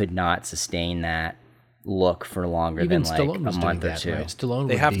because he could not sustain that look for longer Even than like Stallone a was doing month or that, two. right? Stallone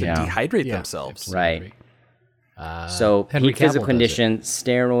They would have be- to dehydrate Yeah, themselves. absolutely. Right. So Henry peak physical Cavill does it. condition,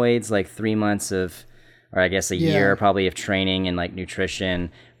 steroids, like 3 months of, or I guess a Yeah. year probably of training and like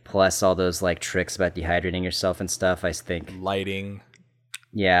nutrition, plus all those like tricks about dehydrating yourself and stuff. I think, Lighting.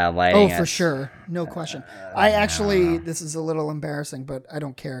 lighting. Oh, for that's- sure. No question. I actually, this is a little embarrassing, but I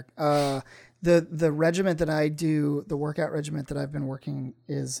don't care. The regiment that I do, the workout regiment that I've been working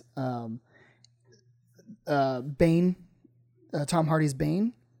is Bane, Tom Hardy's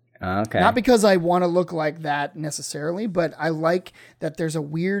Bane. Okay. Not because I want to look like that necessarily, but I like that there's a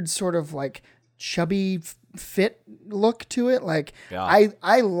weird sort of like chubby fit look to it. Like Yeah.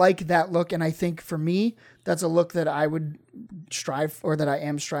 I like that look, and I think for me that's a look that I would strive, or that I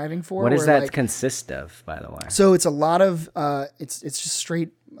am striving for. What does where, that like, consist of, by the way? so it's a lot of it's just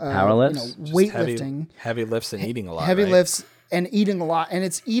straight Power lifts? you know, weightlifting, Heavy lifts and eating a lot. heavy right? lifts and eating a lot, and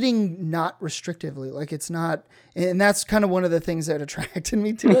it's eating not restrictively. Like it's not, and that's kind of one of the things that attracted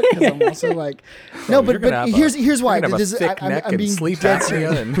me to it, because I'm also like, no, You're gonna but have here's why. You're gonna have This a is- thick neck I'm and being sleep dead apnea.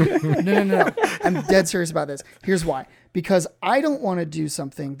 serious. And No. I'm dead serious about this. Here's why. Because I don't want to do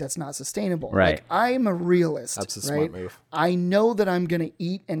something that's not sustainable. Right. Like I'm a realist. That's a right? smart move. I know that I'm going to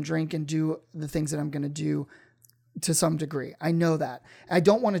eat and drink and do the things that I'm going to do to some degree. I know that. I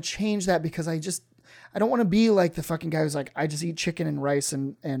don't want to change that because I don't want to be like the fucking guy who's like, I just eat chicken and rice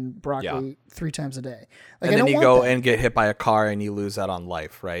and broccoli 3 times a day. Like, and I then don't you want go that. and get hit by a car and you lose out on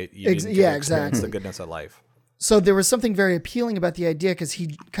life, right? You didn't get to experience exactly. the goodness of life. So there was something very appealing about the idea, because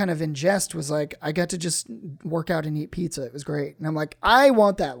he kind of in jest was like, I got to just work out and eat pizza. It was great. And I'm like, I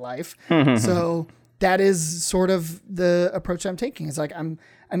want that life. So that is sort of the approach I'm taking. It's like I'm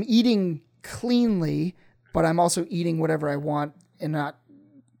eating cleanly, but I'm also eating whatever I want and not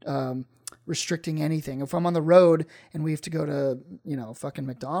restricting anything. If I'm on the road and we have to go to, fucking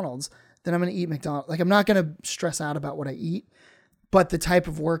McDonald's, then I'm going to eat McDonald's. Like I'm not going to stress out about what I eat. But the type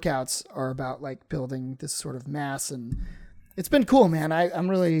of workouts are about like building this sort of mass, and it's been cool, man. I'm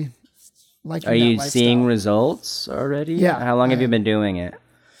really liking Are that you lifestyle. seeing results already? Yeah, How long have I you been doing it?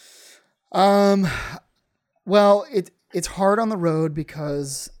 Well, it's hard on the road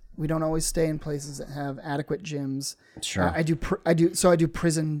because we don't always stay in places that have adequate gyms. Sure. I do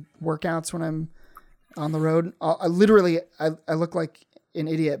prison workouts when I'm on the road. I literally look like an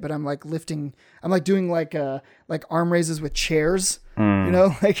idiot, but I'm like lifting. I'm like doing like arm raises with chairs.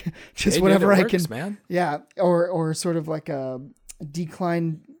 Like just Hey, dude, whatever it I works, can. man. Yeah, or sort of like a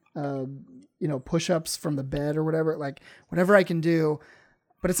decline, push-ups from the bed or whatever. Like whatever I can do,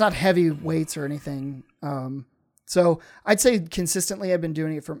 but it's not heavy weights or anything. So I'd say consistently I've been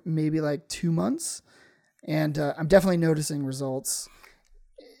doing it for maybe like 2 months, and I'm definitely noticing results.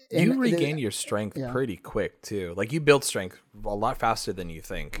 You And regain your strength pretty quick too. Like you build strength a lot faster than you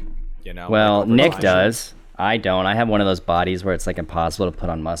think. Well, like over Nick time. does. I don't. I have one of those bodies where it's like impossible to put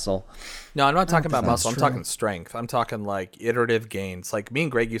on muscle. No, I'm not talking about that's muscle. I'm true. talking strength. I'm talking like iterative gains. Like me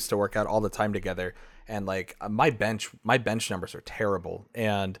and Greg used to work out all the time together, and like my bench numbers are terrible.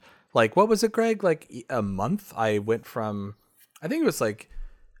 And like, what was it, Greg? Like a month, I went from, I think it was like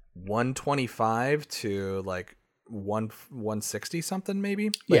 125 to like 160 something maybe.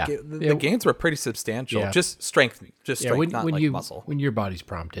 Like Yeah. the gains were pretty substantial. Yeah. Just strength, not like muscle. when your body's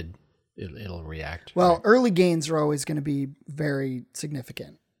prompted, it'll react. Well, early gains are always going to be very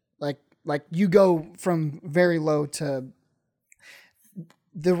significant. Like you go from very low to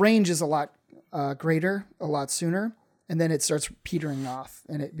the range is a lot greater, a lot sooner, and then it starts petering off,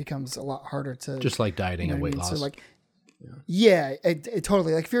 and it becomes a lot harder to just like dieting you know and what I weight mean? loss. So like, yeah, it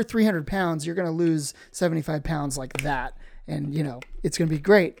totally. Like if you're 300 pounds, you're going to lose 75 pounds like that, and it's going to be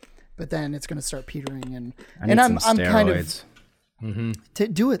great. but then it's going to start petering I need I'm some kind of steroids. to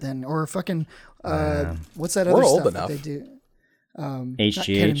do it then, or fucking what's that other We're old stuff enough. that they do? Not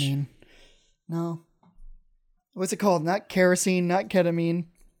HGH. ketamine. No. What's it called? Not kerosene, not ketamine.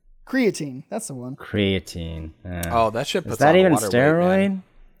 Creatine. That's the one. Creatine. Oh, that shit puts Is that on even water weight, steroid? man.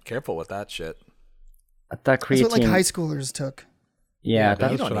 Careful with that shit. I thought creatine. That's what like high schoolers took. yeah, I but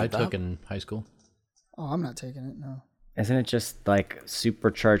thought, you That's don't what I need took that. in high school. Oh, I'm not taking it. No. isn't it just like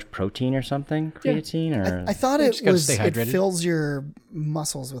supercharged protein or something? Creatine or I thought You it just gotta was. stay It hydrated. fills your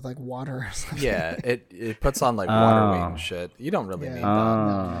muscles with like water or something. Yeah, it puts on like water weight and shit. You don't really need that.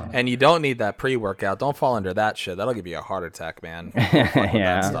 Oh. And you don't need that pre-workout. Don't fall under that shit. That'll give you a heart attack, man. Don't fuck with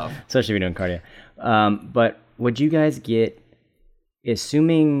yeah, that stuff. especially if you're doing cardio. But would you guys get,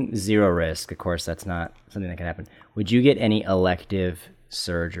 assuming zero risk? Of course, that's not something that can happen. Would you get any elective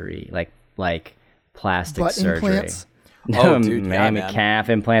surgery, like plastic Butt surgery? implants? Oh, dude, yeah, Miami man. calf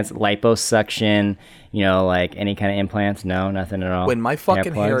implants, liposuction. Like any kind of implants? No, nothing at all. When my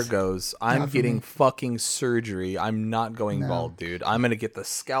fucking hair plugs? goes, I'm getting fucking surgery. I'm not going bald, dude. I'm gonna get the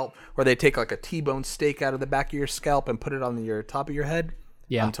scalp where they take like a T-bone steak out of the back of your scalp and put it on your top of your head.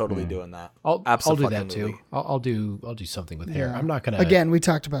 Yeah. I'm totally doing that. I'll do that Abso-fucking-lutely. too. I'll do something with hair. I'm not gonna. Again, we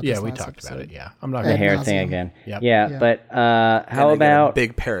talked about this. Yeah, we last talked about episode. it. Yeah, I'm not the gonna. hair nauseam. thing again. Yep. Yeah, Yeah. but how And I get a about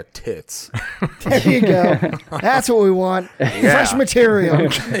big pair of tits? There you go. That's what we want. Fresh material.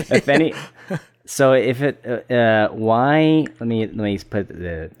 if any? So if it, why? Let me put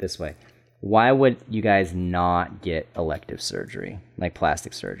it this way. Why would you guys not get elective surgery, like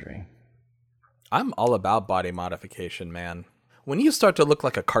plastic surgery? I'm all about body modification, man. When you start to look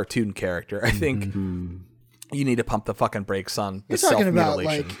like a cartoon character, I think you need to pump the fucking brakes on the You're talking about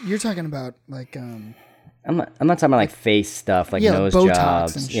self-mutilation. I'm not talking about like face stuff, like Yeah, like nose Botox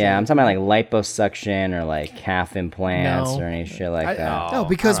jobs. and Yeah, shit. I'm talking about like liposuction or like calf implants No. or any shit like that. No,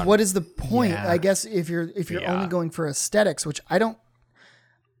 because what is the point? Yeah. I guess if you're Yeah. only going for aesthetics, which I don't.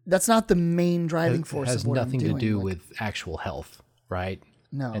 That's not the main driving It force. has of what nothing I'm doing. to do Like, with actual health, right?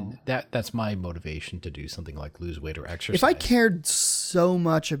 no. And that's my motivation to do something like lose weight or exercise. If I cared so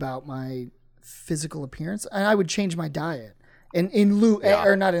much about my physical appearance, I would change my diet. And in lieu,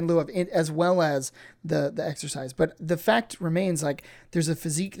 or not in lieu of, as well as the exercise. But the fact remains, like, there's a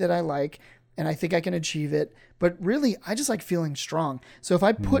physique that I like, and I think I can achieve it. But really, I just like feeling strong. So if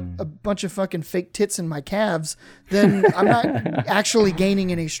I put a bunch of fucking fake tits in my calves, then I'm not actually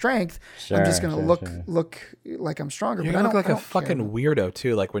gaining any strength. I'm just gonna look like I'm stronger. You're but I gonna don't look like a care. fucking weirdo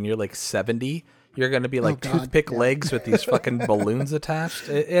too. Like when you're like 70, you're gonna be like God, toothpick legs with these fucking balloons attached.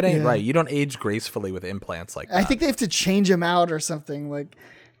 It ain't right. You don't age gracefully with implants like that. I think they have to change them out or something. Like,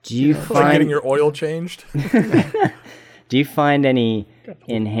 Do you like find getting your oil changed. Do you find any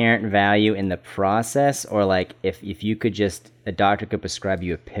inherent value in the process, or like if you could just, a doctor could prescribe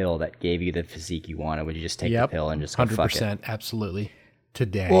you a pill that gave you the physique you wanted, would you just take the pill and just go fuck it? 100%, absolutely.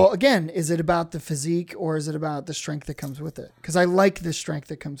 Today. well, again, is it about the physique or is it about the strength that comes with it? Because I like the strength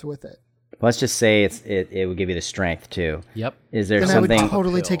that comes with it. Let's just say it would give you the strength too. Yep. Is there Then something? I would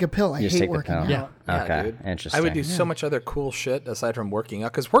totally take a pill. I Just hate take the working pill. out. Yeah. Okay, dude. interesting. I would do so much other cool shit aside from working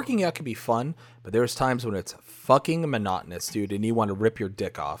out. Because working out can be fun, but there's times when it's fucking monotonous, dude, and you want to rip your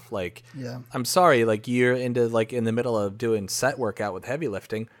dick off. Like, Yeah. I'm sorry, like you're into like in the middle of doing set workout with heavy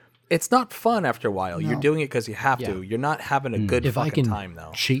lifting. It's not fun after a while. You're doing it because you have to. You're not having a good If I fucking can time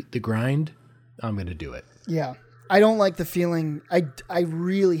though. cheat the grind, I'm going to do it. Yeah. I don't like the feeling. I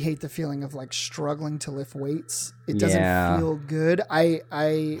really hate the feeling of like struggling to lift weights. It doesn't Yeah. feel good.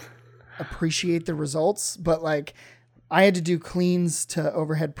 I appreciate the results, but like I had to do cleans to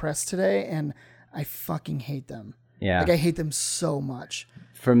overhead press today and I fucking hate them. Yeah. Like I hate them so much.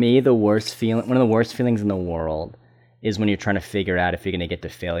 For me, one of the worst feelings in the world is when you're trying to figure out if you're gonna get to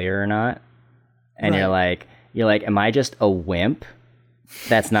failure or not, and you're like, am I just a wimp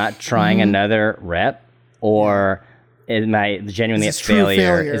that's not trying another rep, or am I genuinely Is at this true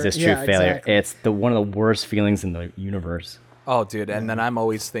failure? Is this true Yeah, failure? exactly. It's one of the worst feelings in the universe. Oh, dude. And then I'm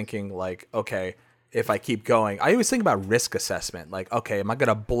always thinking, like, okay, if I keep going, I always think about risk assessment. Like, okay, am I going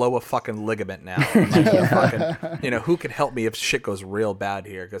to blow a fucking ligament now? Am I gonna fucking, who can help me if shit goes real bad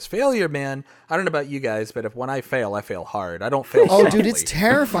here? Because failure, man, I don't know about you guys, but if when I fail hard. I don't fail Oh, softly. dude, it's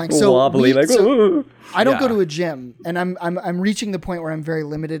terrifying. So, Wobbly, like, "Ooh." I don't go Yeah. to a gym, and I'm reaching the point where I'm very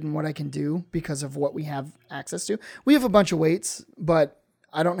limited in what I can do because of what we have access to. We have a bunch of weights, but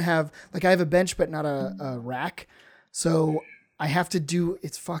I don't have I have a bench, but not a rack. So I have to do.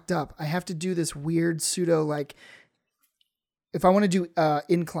 It's fucked up. I have to do this weird pseudo if I want to do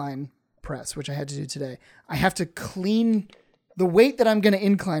incline press, which I had to do today, I have to clean the weight that I'm going to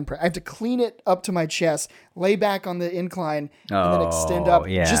incline press, I have to clean it up to my chest, lay back on the incline, and then extend up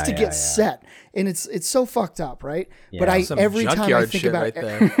just to get set. And it's so fucked up, right? But every time I think about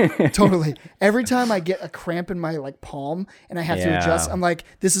it, totally, every time I get a cramp in my like palm and I have to adjust, I'm like,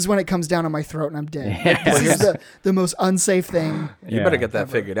 this is when it comes down on my throat and I'm dead. Like, this is the most unsafe thing. You better get that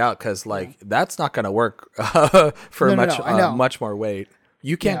figured out, because like that's not going to work for much more weight.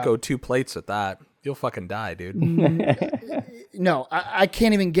 You can't go 2 plates with that. You'll fucking die, dude. No, I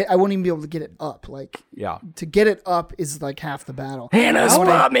can't even I won't even be able to get it up. Like, to get it up is like half the battle. Hannah,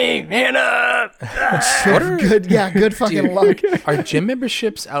 spot me! Hannah! Good fucking luck. Are gym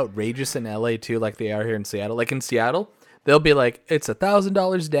memberships outrageous in LA too, like they are here in Seattle? Like in Seattle, they'll be like, it's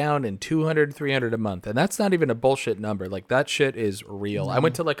 $1,000 down and $200, $300 a month. And that's not even a bullshit number. Like that shit is real. I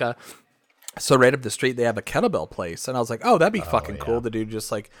went to so right up the street, they have a kettlebell place. And I was like, oh, that'd be fucking cool to do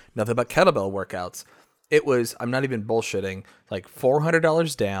just like nothing but kettlebell workouts. It was, I'm not even bullshitting, like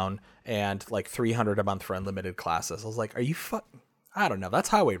 $400 down and like $300 a month for unlimited classes. I was like, are you I don't know. That's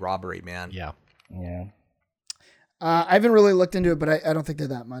highway robbery, man. Yeah. I haven't really looked into it, but I don't think they're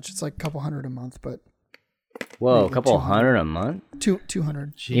that much. It's like a couple hundred a month, but. Whoa, a couple $100 a month?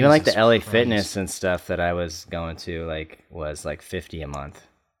 200. Even like the LA Fitness and stuff that I was going to was like $50 a month.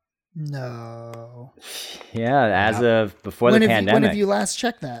 No. Yeah, as of before the pandemic. When have you last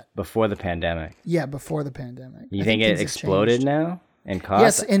checked that? Before the pandemic. Yeah, before the pandemic. You think it exploded now in cost?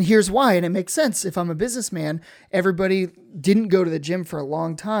 Yes, and here's why, and it makes sense. If I'm a businessman, everybody didn't go to the gym for a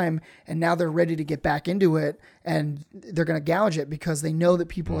long time, and now they're ready to get back into it, and they're going to gouge it because they know that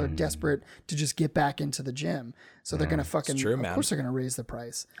people are desperate to just get back into the gym. So they're going to fucking, of course they're going to raise the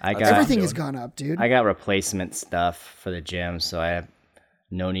price. Everything has gone up, dude. I got replacement stuff for the gym, so I have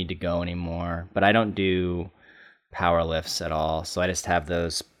no need to go anymore. But I don't do power lifts at all. So I just have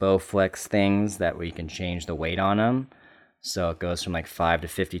those Bowflex things that we can change the weight on them. So it goes from like 5 to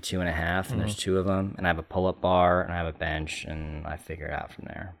 52.5, and there's 2 of them. And I have a pull-up bar and I have a bench, and I figure it out from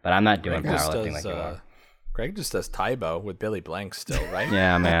there. But I'm not doing powerlifting like you are. Greg just does Taibo with Billy Blank still, right?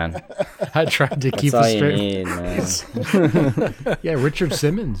 Yeah, man. I tried to keep That's it all straight. you need, man. Yeah, Richard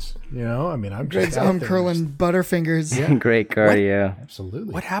Simmons. I mean, I'm Greg's just arm curling butterfingers. Yeah. Great cardio.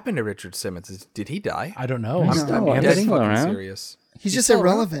 Absolutely. What happened to Richard Simmons? Did he die? I don't know. He's still I'm dead fucking around. serious. He's just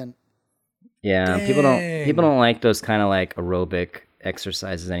irrelevant. Yeah, Dang. people don't like those kind of like aerobic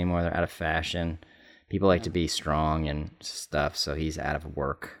exercises anymore. They're out of fashion. People like to be strong and stuff, so he's out of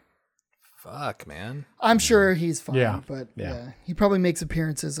work. Fuck, man. I'm sure he's fine, Yeah. but Yeah. he probably makes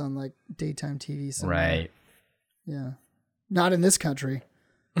appearances on like daytime TV somewhere. Right. Yeah. Not in this country.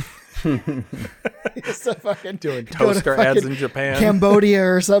 He's so fucking Doing go to toaster ads fucking in Japan. Cambodia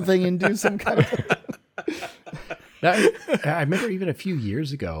or something and do some kind of I remember even a few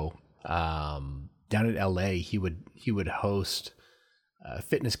years ago, down in LA, he would host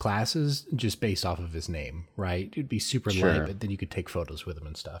fitness classes just based off of his name, right? It'd be super lit, but then you could take photos with him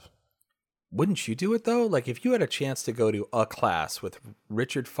and stuff. Wouldn't you do it though? Like if you had a chance to go to a class with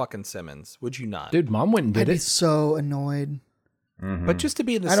Richard fucking Simmons, would you not? Dude, Mom went and I'd did be it. so annoyed. But just to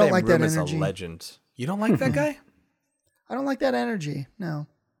be in the I don't same like room that as a energy. legend. You don't like that guy? I don't like that energy. No.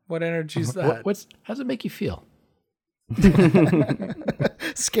 What energy is that? How does it make you feel?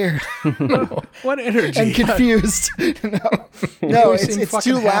 Scared What energy? and confused. No, seem it's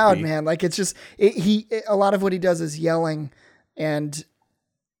fucking too loud, happy. man. Like it's just a lot of what he does is yelling, and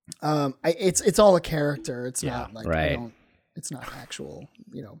it's all a character. It's not like right. it's not actual,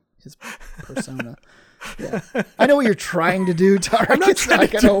 his persona. Yeah, I know what you're trying to do, Tarek. I'm not It's trying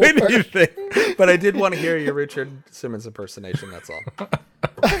to gonna do work. anything, but I did want to hear your Richard Simmons impersonation. That's all.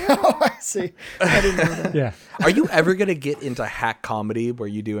 Oh, I see. I didn't know that. Yeah. Are you ever gonna get into hack comedy where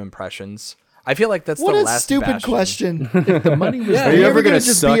you do impressions? I feel like that's What the a last stupid bastion. question. The money was Are you ever gonna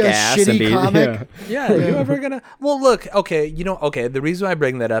just be a shitty comic? Yeah, you ever gonna? Well, look, okay, okay. The reason I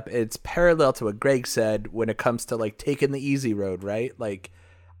bring that up, it's parallel to what Greg said when it comes to like taking the easy road, right? Like,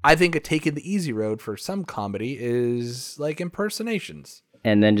 I think taking the easy road for some comedy is like impersonations.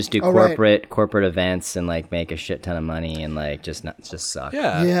 And then just do right. corporate events and like make a shit ton of money and like just suck.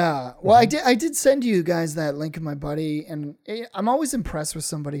 Yeah, Yeah. Well, I did send you guys that link of my buddy, and I'm always impressed with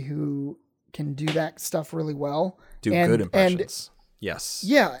somebody who can do that stuff really well. do and, good impressions. Yes.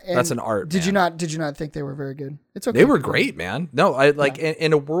 Yeah, and That's an art, Did you man. not think they were very good? It's okay. They were great, man. No, I like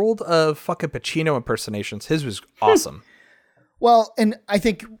in a world of fucking Pacino impersonations, his was awesome. Well, and I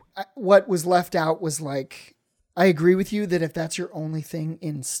think what was left out was like, I agree with you that if that's your only thing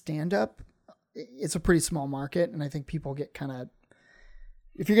in stand-up, it's a pretty small market, and I think people get kind of,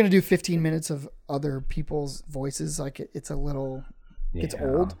 if you're going to do 15 minutes of other people's voices, like it's a little, it's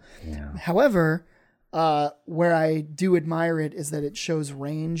old. Yeah. However, Where I do admire it is that it shows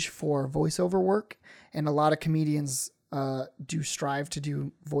range for voiceover work, and a lot of comedians do strive to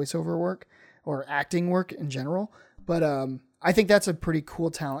do voiceover work or acting work in general. But I think that's a pretty cool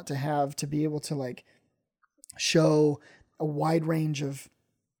talent to have, to be able to like show a wide range of,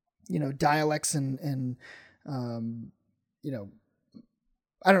 you know, dialects and you know,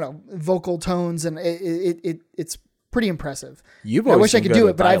 I don't know, vocal tones, and it's pretty impressive. I wish I could do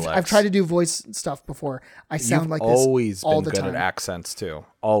it, but I've tried to do voice stuff before. I sound like this always all been the good time. at accents too.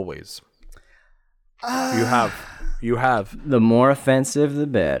 Always. You have. The more offensive, the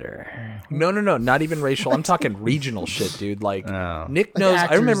better. No, not even racial. I'm talking regional shit, dude. Like Oh. Nick Like knows. I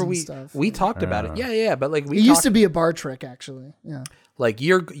actors remember and we stuff. talked about it. Yeah, but like It we used to be a bar trick, actually. Yeah. like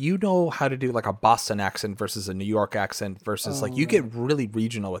you know how to do like a Boston accent versus a New York accent versus like you get really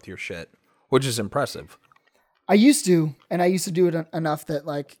regional with your shit, which is impressive. I used to, and I used to do it enough that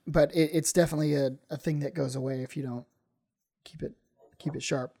like, but it's definitely a thing that goes away if you don't keep it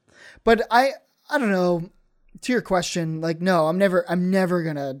sharp. But I don't know, to your question, like, no, I'm never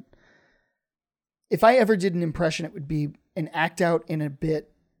gonna, if I ever did an impression, it would be an act out in a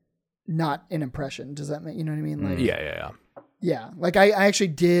bit, not an impression. Does that make, you know what I mean? Like, Yeah. yeah. Like I actually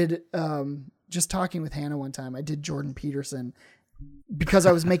did, just talking with Hannah one time, I did Jordan Peterson because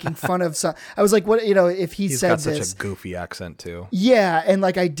I was making fun of some, I was like, what, you know, if He's said got such this, a goofy accent too. yeah, and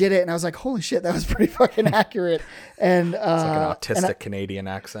like I did it, and I was like, "Holy shit, that was pretty fucking accurate." And It's like an autistic and Canadian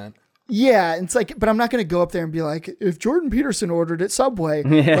accent. yeah, it's like, but I'm not going to go up there and be like, "If Jordan Peterson ordered at Subway,"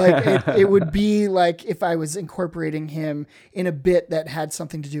 like it would be like if I was incorporating him in a bit that had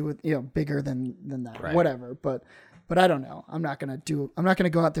something to do with, you know, bigger than that, Right. whatever. But I don't know. I'm not going to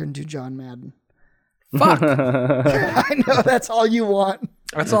go out there and do John Madden. Fuck. I know that's all you want.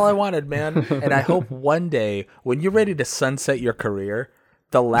 That's all I wanted, man. And I hope one day when you're ready to sunset your career,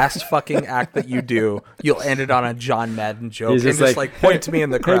 the last fucking act that you do, you'll end it on a John Madden joke He's and just just like, like point to me in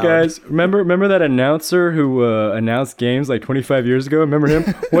the crowd. Hey guys, remember that announcer who announced games like 25 years ago? Remember him?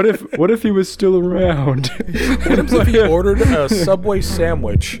 What if he was still around? What if he ordered a Subway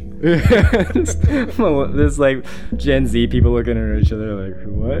sandwich? There's like Gen Z people looking at each other like,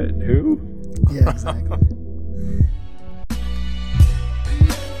 what? Who? Yeah, exactly.